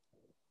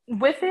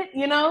 with it,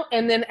 you know?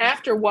 And then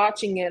after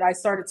watching it, I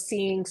started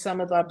seeing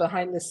some of the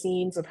behind the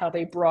scenes of how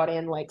they brought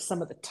in like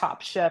some of the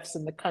top chefs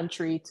in the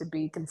country to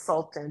be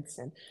consultants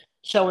and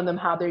showing them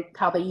how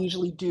they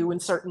usually do in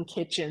certain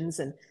kitchens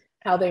and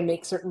how they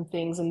make certain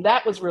things. And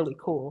that was really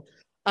cool.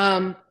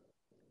 Um,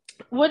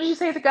 what did you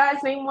say the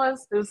guy's name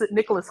was? Was it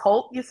Nicholas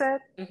Hoult, you said?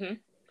 Mm-hmm.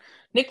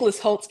 Nicholas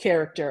Holt's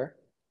character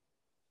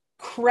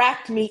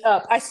cracked me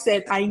up. I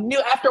said, I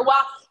knew after a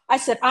while, I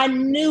said, I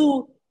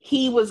knew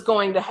he was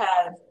going to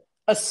have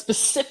a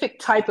specific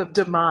type of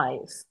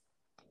demise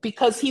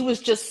because he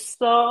was just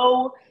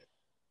so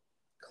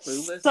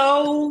clueless.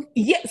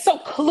 So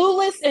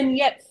clueless and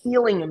yet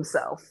feeling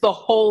himself the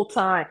whole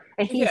time.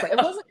 And he's like, it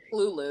wasn't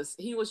clueless.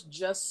 He was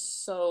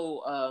just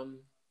so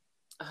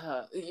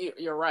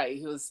you're right.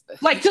 He was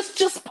like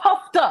just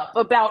puffed up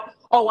about,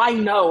 oh, I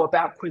know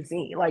about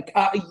cuisine. Like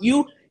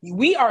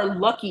we are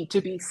lucky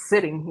to be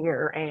sitting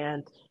here,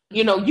 and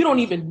you know, you don't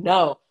even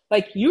know.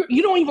 Like you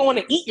don't even want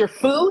to eat your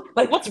food.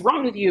 Like what's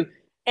wrong with you?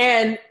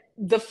 And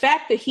the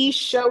fact that he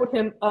showed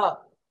him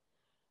up,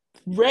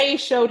 Ray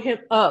showed him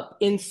up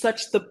in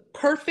such the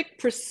perfect,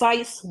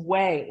 precise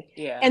way.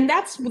 Yeah. And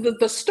that's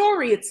the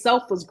story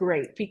itself was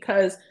great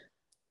because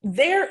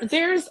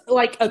there's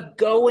like a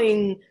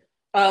going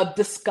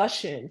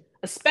discussion,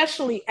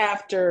 especially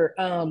after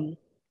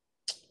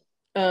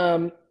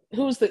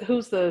who's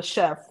the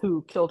chef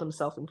who killed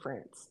himself in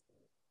France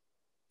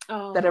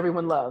that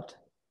everyone loved?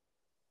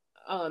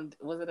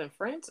 Was it in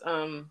France?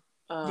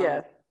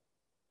 Yeah.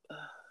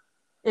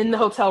 In the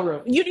hotel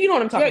room. You know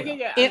what I'm talking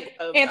about. Yeah.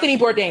 Anthony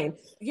Bourdain.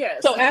 Yeah.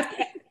 So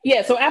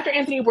after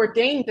Anthony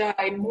Bourdain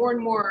died, more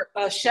and more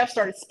chefs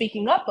started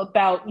speaking up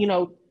about, you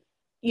know,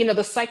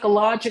 the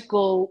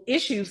psychological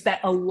issues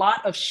that a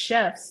lot of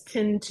chefs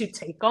tend to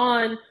take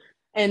on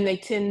and they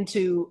tend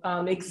to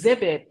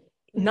exhibit,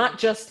 not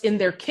just in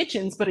their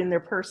kitchens, but in their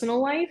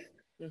personal life.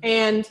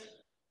 Mm-hmm.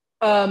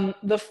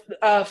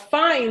 And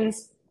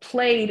Fiennes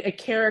played a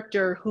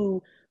character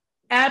who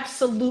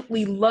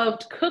absolutely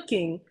loved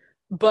cooking,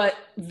 but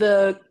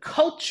the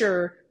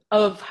culture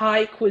of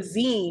high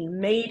cuisine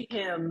made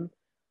him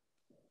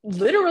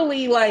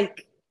literally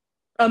like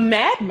a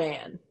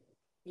madman.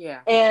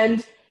 Yeah.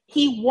 And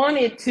he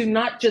wanted to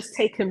not just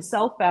take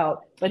himself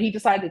out, but he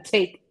decided to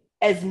take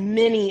as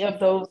many of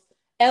those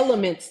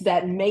elements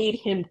that made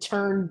him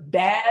turn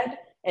bad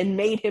and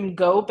made him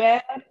go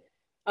bad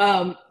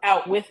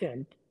out with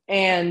him.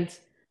 And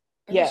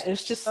yeah,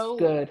 it's just so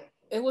good.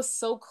 It was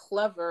so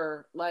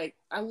clever. Like,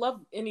 I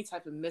love any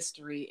type of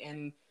mystery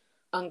and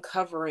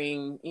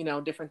uncovering, you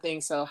know, different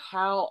things. So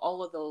how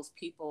all of those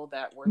people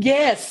that were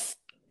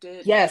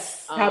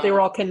how they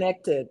were all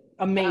connected.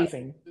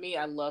 Amazing.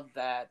 I love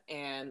that.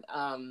 And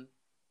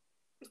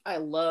I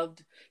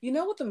loved, you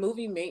know what the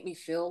movie made me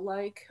feel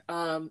like?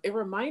 It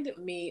reminded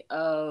me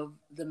of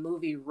the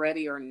movie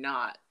Ready or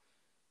Not.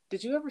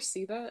 Did you ever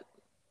see that?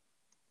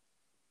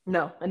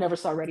 No, I never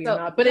saw Ready or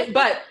Not.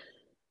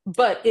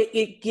 But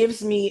it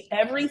gives me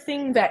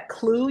everything that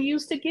Clue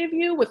used to give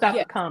you without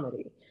the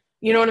comedy.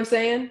 You know what I'm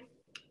saying?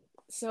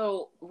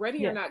 So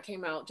Ready or Not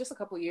came out just a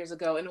couple of years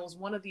ago, and it was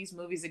one of these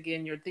movies,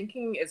 again, you're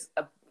thinking it's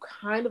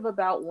kind of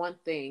about one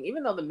thing,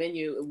 even though the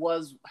menu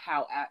was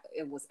how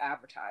it was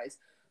advertised.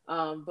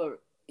 But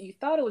you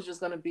thought it was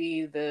just going to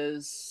be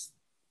this,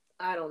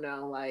 I don't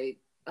know, like,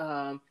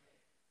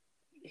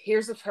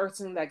 here's a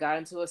person that got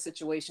into a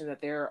situation that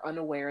they're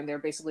unaware and they're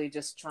basically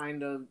just trying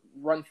to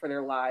run for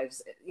their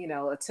lives. You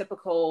know, a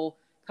typical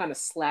kind of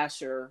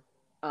slasher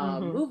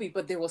movie,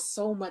 but there was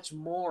so much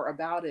more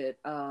about it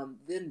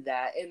than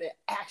that. And it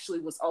actually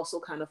was also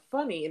kind of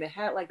funny, and it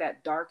had like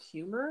that dark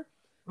humor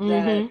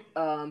that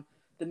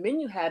the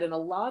menu had, and a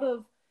lot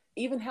of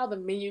even how the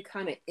menu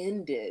kind of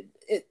ended,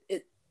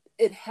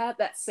 it had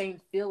that same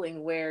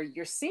feeling where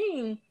you're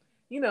seeing,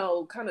 you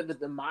know, kind of the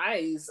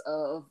demise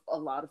of a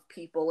lot of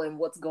people and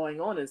what's going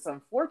on. It's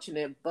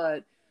unfortunate,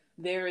 but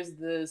there is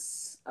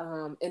this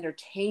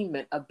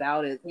entertainment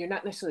about it. You're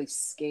not necessarily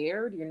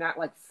scared. You're not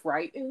like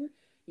frightened.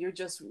 You're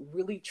just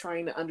really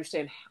trying to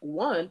understand,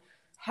 one,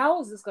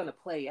 how is this going to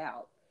play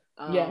out?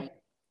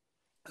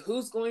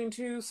 Who's going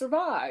to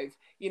survive?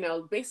 You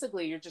know,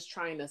 basically you're just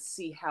trying to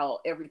see how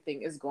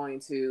everything is going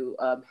to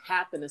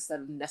happen instead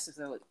of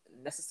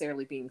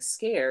necessarily being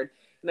scared.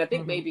 And I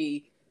think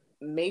maybe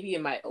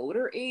in my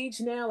older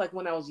age now, like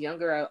when I was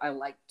younger, I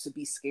like to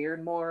be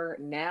scared more.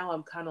 Now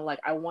I'm kind of like,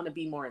 I want to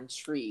be more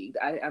intrigued.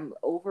 I'm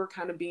over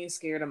kind of being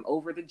scared. I'm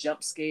over the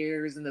jump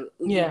scares and the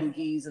oogie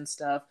boogies and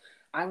stuff.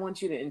 I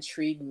want you to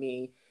intrigue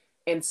me.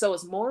 And so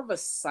it's more of a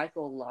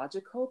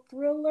psychological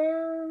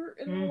thriller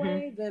in a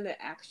way than it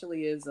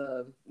actually is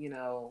a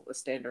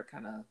standard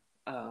kind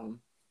of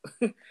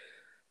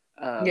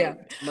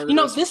you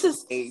know, this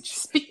is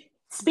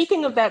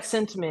speaking of that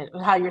sentiment,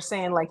 how you're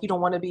saying like you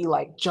don't want to be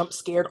like jump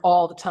scared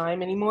all the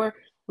time anymore.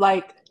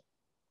 Like,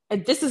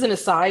 this is an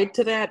aside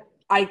to that.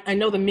 I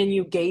know the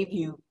menu gave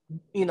you,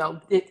 you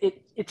know,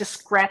 it just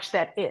scratched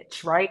that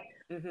itch, right?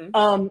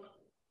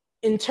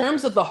 In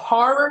terms of the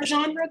horror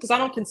genre, because I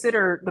don't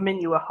consider the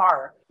menu a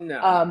horror.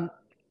 No.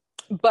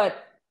 But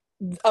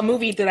a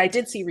movie that I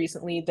did see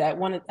recently that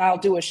I'll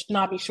do a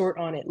snobby short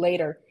on it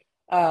later.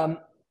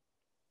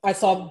 I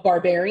saw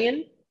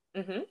Barbarian.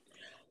 Mm-hmm.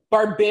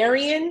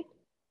 Barbarian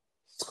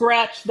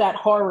scratched that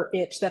horror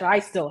itch that I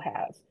still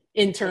have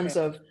in terms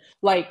of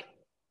like,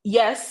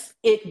 yes,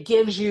 it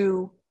gives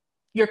you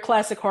your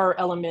classic horror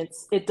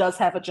elements. It does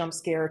have a jump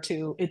scare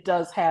too. It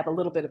does have a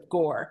little bit of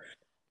gore,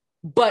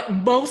 but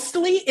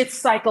mostly it's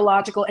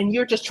psychological and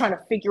you're just trying to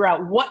figure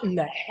out what in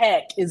the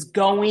heck is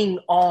going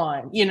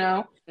on,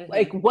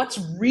 like what's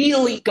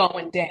really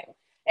going down.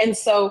 And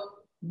so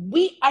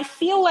I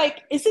feel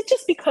like, is it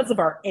just because of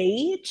our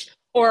age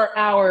or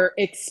our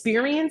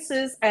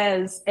experiences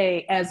as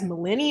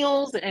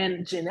millennials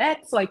and Gen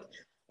X? Like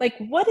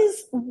what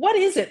is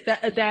it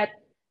that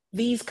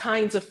these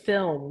kinds of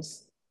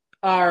films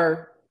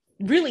are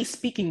really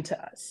speaking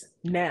to us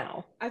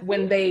now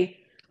when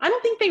I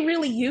don't think they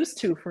really used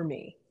to for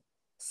me.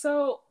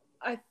 So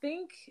I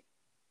think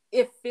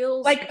it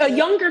feels like a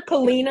younger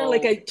Kalina,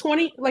 like a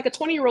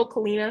 20-year-old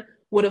Kalina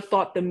would have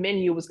thought the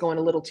menu was going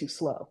a little too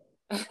slow.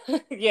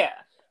 Yeah.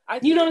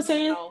 You know what I'm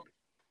saying?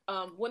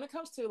 When it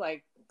comes to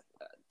like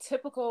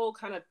typical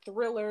kind of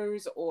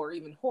thrillers or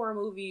even horror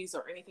movies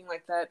or anything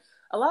like that,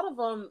 a lot of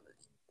them,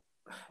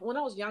 when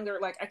I was younger,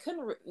 like I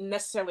couldn't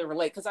necessarily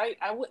relate because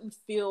I wouldn't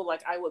feel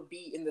like I would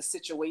be in the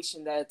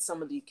situation that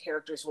some of the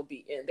characters would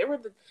be in. They were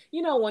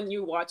when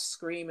you watch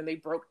Scream and they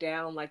broke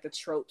down like the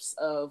tropes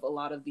of a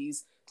lot of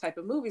these type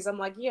of movies, I'm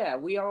like, yeah,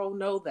 we all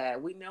know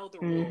that. We know the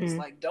rules.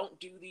 Like, don't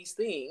do these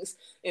things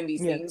and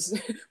these things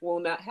will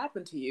not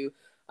happen to you.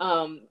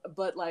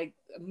 But like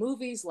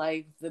movies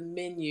like The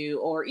Menu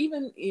or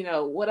even,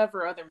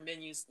 whatever other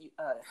movies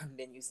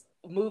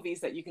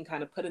that you can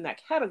kind of put in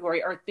that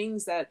category are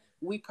things that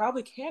we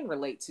probably can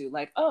relate to.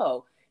 Like,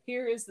 oh,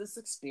 here is this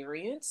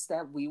experience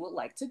that we would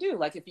like to do.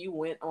 Like if you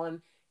went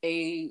on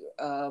a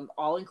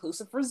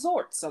all-inclusive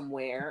resort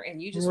somewhere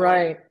and you just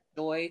want to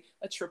enjoy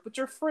a trip with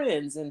your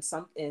friends and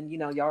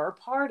y'all are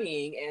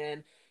partying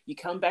and you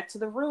come back to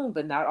the room,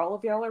 but not all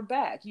of y'all are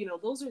back.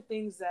 Those are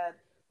things that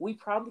we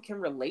probably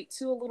can relate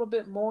to a little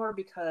bit more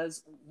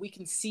because we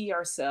can see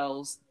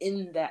ourselves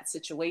in that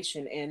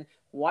situation. And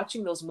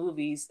watching those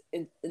movies,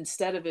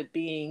 instead of it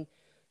being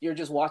you're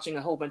just watching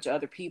a whole bunch of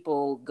other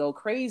people go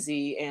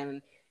crazy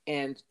and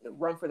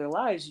run for their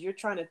lives, you're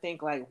trying to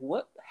think like,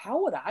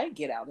 how would I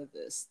get out of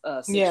this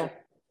situation?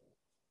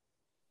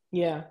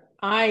 Yeah.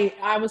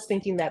 I was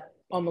thinking that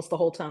almost the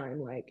whole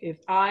time. Like if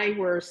I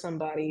were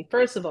somebody,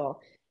 first of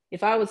all,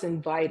 if I was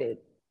invited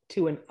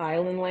to an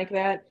island like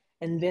that,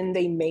 and then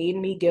they made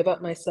me give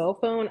up my cell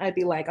phone, I'd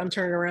be like, I'm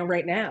turning around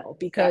right now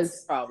because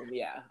that's the problem.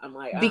 Yeah. I'm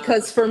like,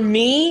 because for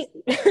me,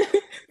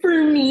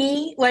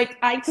 like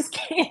I just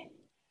can't,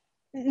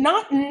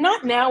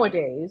 not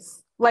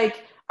nowadays.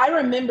 Like I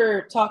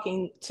remember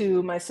talking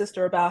to my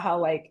sister about how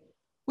like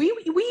we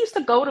used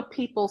to go to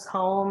people's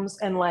homes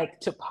and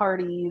like to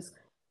parties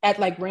at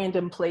like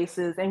random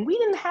places and we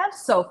didn't have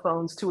cell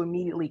phones to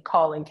immediately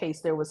call in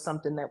case there was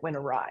something that went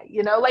awry,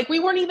 like we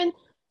weren't even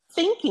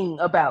thinking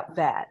about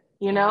that.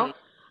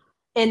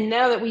 And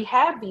now that we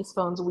have these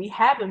phones, we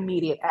have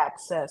immediate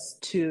access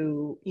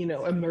to,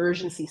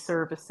 emergency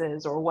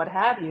services or what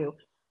have you.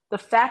 The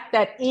fact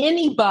that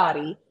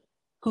anybody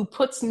who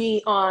puts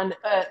me on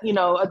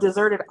a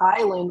deserted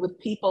island with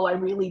people I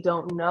really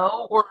don't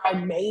know, or I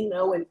may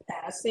know in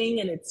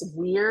passing, and it's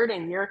weird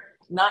and you're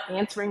not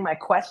answering my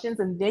questions,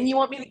 and then you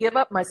want me to give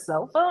up my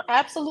cell phone?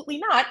 Absolutely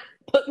not.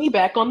 Put me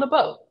back on the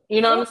boat. You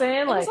know what I'm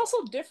saying? Like, it's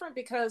also different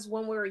because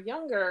when we were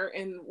younger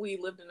and we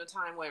lived in a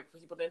time where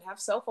people didn't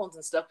have cell phones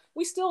and stuff,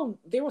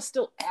 there was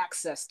still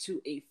access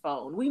to a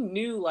phone. We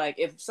knew like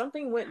if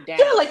something went down.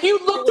 Yeah, like you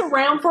looked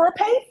around for a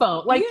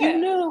payphone. Like you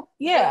knew.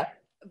 Yeah.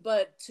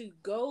 But to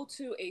go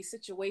to a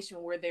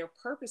situation where they're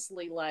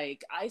purposely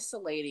like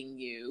isolating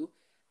you,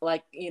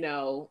 like,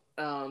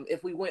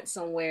 if we went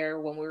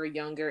somewhere when we were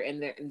younger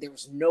and there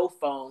was no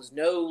phones,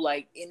 no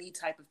like any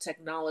type of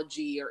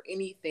technology or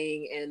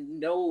anything, and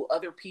no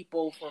other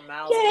people for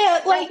miles.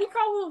 Yeah, like we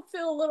probably would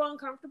feel a little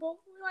uncomfortable.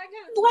 Like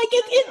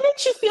it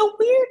makes you feel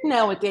weird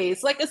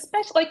nowadays. Like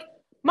especially like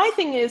my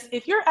thing is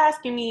if you're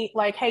asking me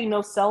like, hey,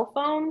 no cell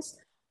phones,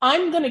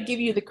 I'm gonna give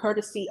you the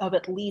courtesy of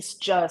at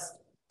least just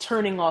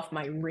turning off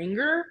my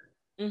ringer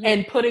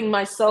and putting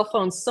my cell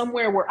phone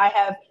somewhere where I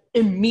have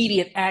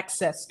immediate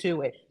access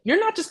to it. You're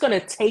not just going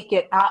to take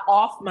it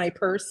off my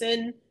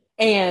person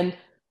and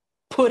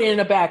put it in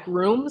a back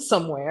room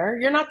somewhere.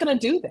 You're not going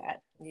to do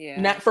that.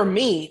 Yeah. Not for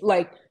me.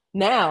 Like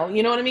now,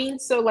 you know what I mean?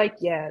 So like,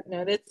 yeah,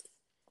 no,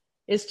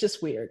 it's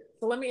just weird.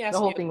 So let me ask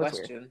you a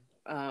question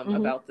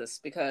about this,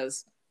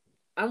 because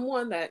I'm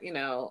one that,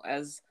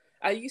 as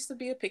I used to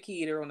be a picky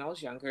eater when I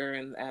was younger,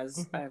 and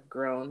as I've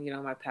grown,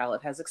 my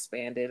palate has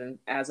expanded, and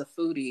as a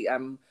foodie,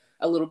 I'm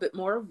a little bit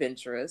more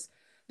adventurous.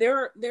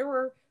 There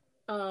were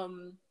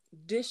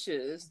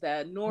dishes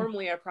that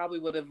normally I probably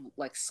would have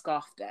like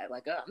scoffed at,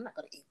 like, oh, I'm not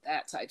gonna eat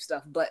that type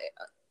stuff. But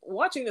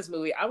watching this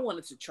movie, I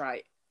wanted to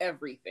try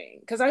everything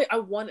because I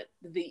wanted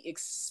the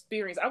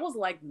experience. I was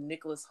like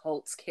Nicholas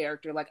Holt's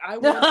character, like I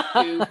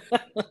wanted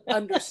to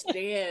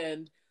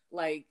understand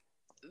like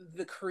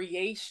the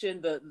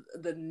creation,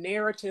 the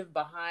narrative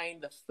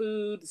behind the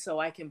food, so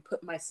I can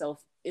put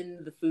myself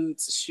in the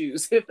food's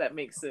shoes, if that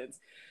makes sense.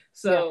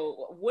 So,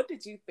 yeah. What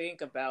did you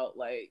think about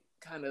like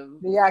kind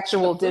of the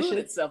actual the food dishes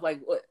itself?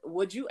 Like,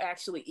 would you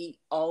actually eat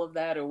all of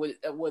that, or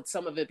would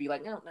some of it be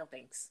like, no, no,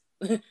 thanks?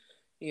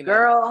 You know?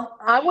 Girl,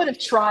 I would have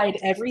tried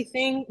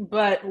everything,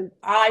 but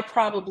I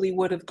probably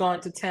would have gone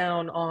to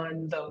town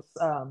on those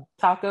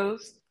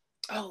tacos.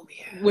 Oh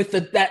yeah, with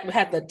that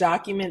had the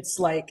documents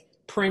like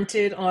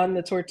printed on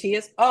the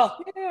tortillas. Oh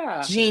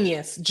yeah,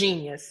 genius.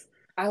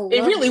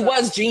 It really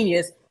was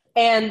genius.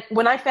 And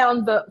when I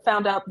found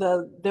out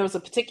there was a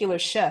particular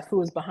chef who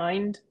was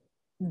behind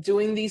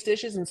doing these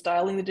dishes and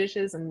styling the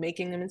dishes and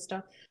making them and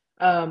stuff.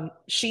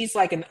 She's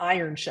like an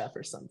Iron Chef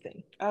or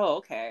something. Oh,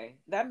 okay.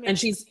 And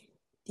she's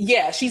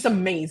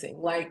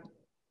amazing. Like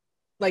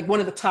one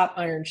of the top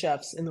Iron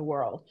Chefs in the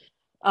world.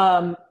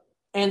 And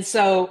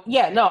so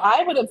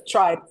I would have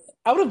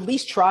at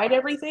least tried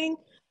everything.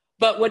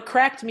 But what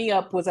cracked me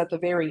up was at the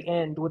very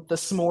end with the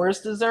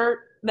s'mores dessert.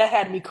 That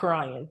had me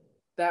crying.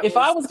 If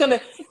I was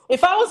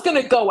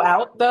gonna go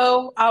out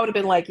though, I would have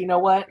been like, you know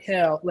what?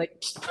 Hell,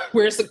 like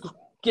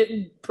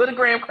put a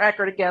graham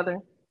cracker together,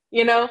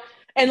 you know?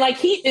 And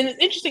like and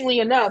interestingly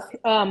enough,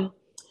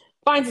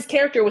 Fiennes'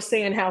 character was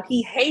saying how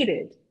he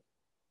hated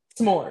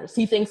s'mores.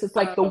 He thinks it's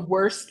like the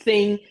worst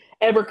thing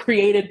ever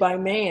created by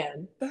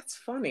man. That's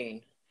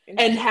funny.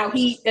 And how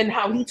he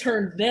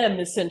turned them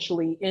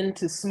essentially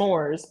into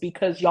s'mores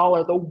because y'all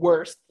are the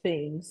worst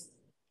things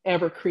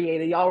ever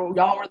created. Y'all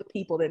are the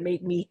people that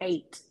make me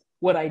hate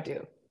what I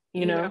do.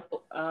 You know?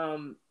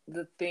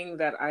 The thing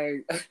that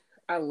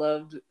I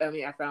loved,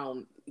 I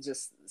found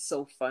just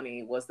so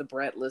funny was the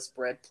breadless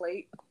bread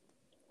plate.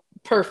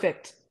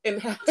 Perfect.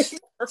 And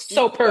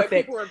so perfect.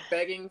 Like, people were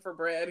begging for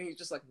bread, and he's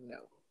just like,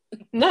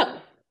 no.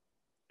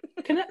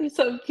 Can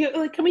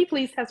we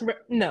please have some bread?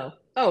 No.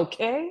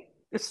 Okay.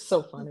 It's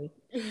so funny.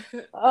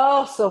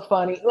 Oh, so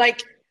funny.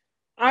 Like,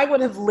 I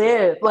would have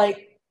lived,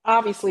 like,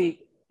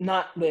 obviously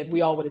not lived,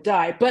 we all would have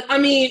died. But I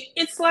mean,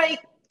 it's like,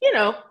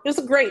 it was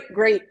a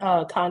great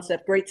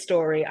concept, great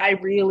story. I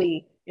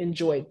really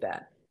enjoyed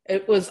that.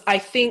 It was, I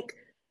think,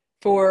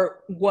 for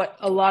what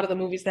a lot of the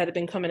movies that have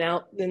been coming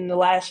out in the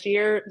last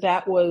year,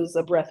 that was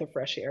a breath of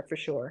fresh air for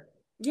sure.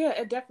 Yeah,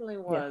 it definitely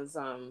was.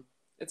 Yeah.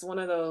 It's one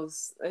of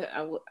those,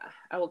 I will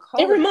call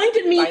it. It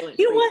reminded me,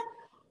 you know what?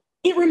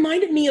 It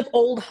reminded me of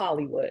old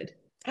Hollywood,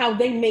 how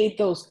they made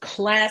those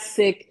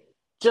classic,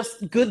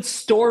 just good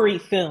story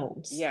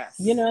films. Yes.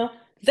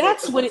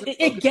 That's what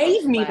it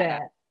gave me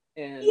that.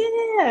 And,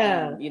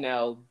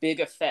 yeah. Big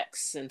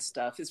effects and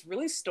stuff. It's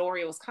really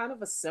story. It was kind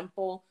of a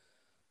simple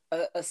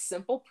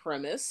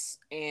premise,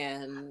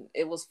 and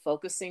it was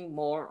focusing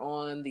more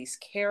on these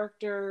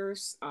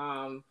characters.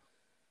 I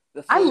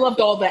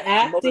loved all the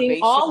acting.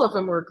 Motivation. All of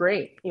them were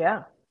great.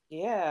 Yeah.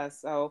 Yeah.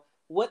 So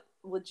what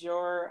would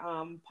your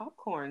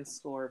popcorn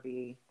score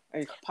be?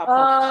 Yeah,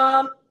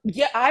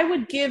 I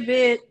would give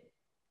it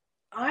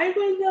a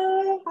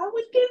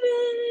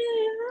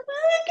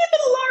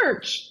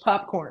large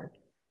popcorn.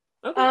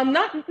 Okay.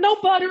 No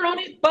butter on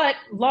it, but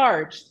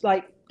large.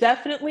 Like,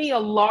 definitely a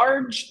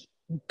large,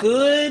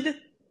 good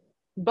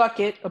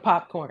bucket of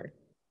popcorn.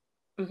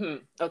 Mm-hmm.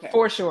 Okay.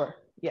 For sure.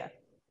 Yeah.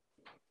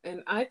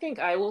 And I think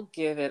I will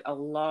give it a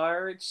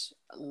large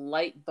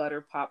light butter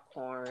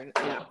popcorn.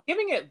 And I'm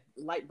giving it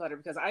light butter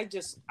because I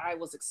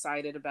was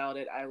excited about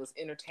it. I was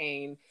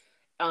entertained.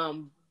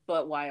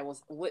 But why I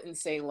wouldn't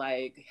say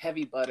like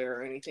heavy butter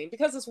or anything,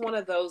 because it's one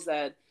of those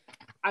that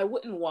I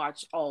wouldn't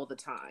watch all the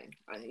time.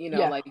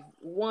 Like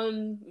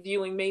one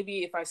viewing,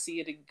 maybe if I see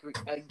it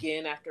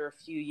again after a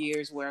few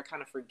years where I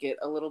kind of forget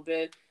a little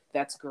bit,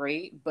 that's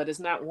great. But it's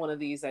not one of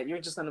these that you're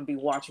just going to be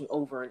watching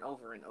over and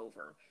over and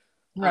over.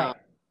 Right.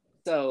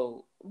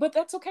 But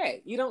that's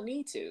okay. You don't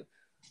need to.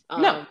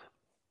 No.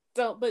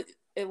 So, but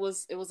it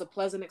was a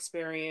pleasant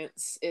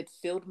experience. It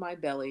filled my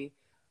belly,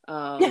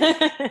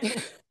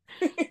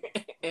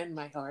 and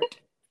my heart.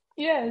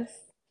 Yes,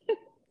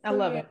 I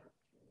love it.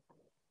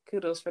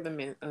 Kudos for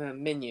the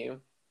menu.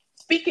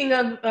 Speaking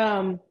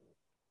of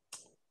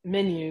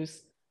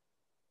menus,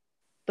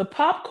 the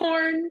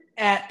popcorn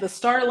at the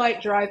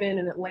Starlight Drive-In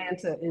in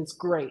Atlanta is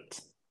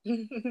great.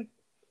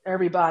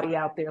 Everybody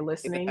out there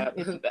listening.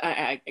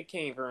 I can't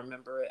even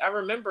remember it. I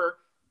remember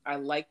I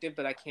liked it,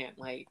 but I can't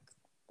like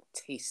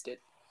taste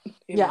it.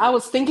 Yeah, I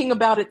was thinking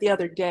about it the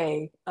other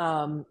day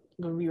when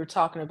we were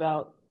talking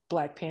about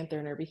Black Panther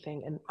and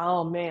everything. And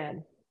oh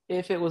man,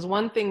 if it was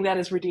one thing that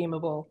is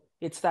redeemable,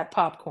 it's that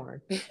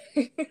popcorn.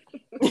 It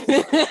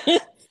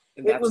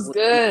was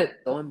good.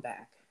 Going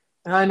back.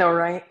 I know,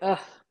 right? Ugh,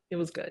 it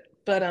was good.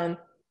 But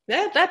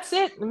that's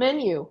it. The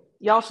menu.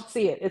 Y'all should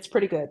see it. It's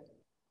pretty good.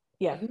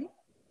 Yeah. Mm-hmm.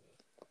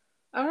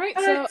 All right,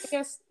 so I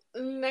guess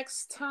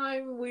next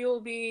time we will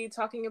be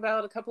talking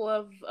about a couple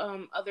of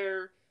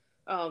other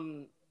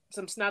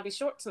some snobby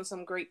shorts and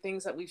some great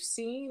things that we've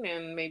seen,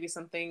 and maybe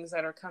some things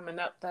that are coming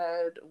up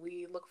that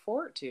we look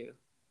forward to.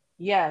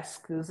 Yes,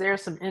 because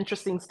there's some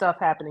interesting stuff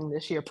happening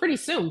this year, pretty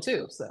soon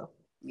too. So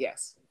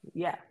yes,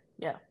 yeah.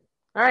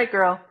 All right,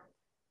 girl.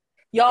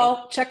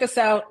 Y'all check us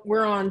out.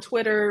 We're on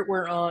Twitter.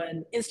 We're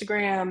on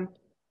Instagram.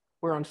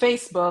 We're on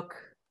Facebook.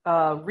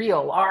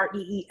 Reel,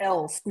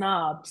 REEL,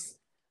 Snobs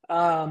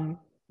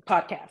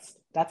podcast.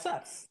 That's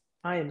us.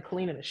 I am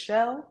Kalina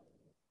Michelle.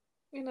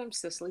 And I'm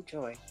Cicely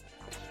Joy.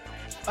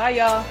 Bye,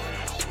 y'all.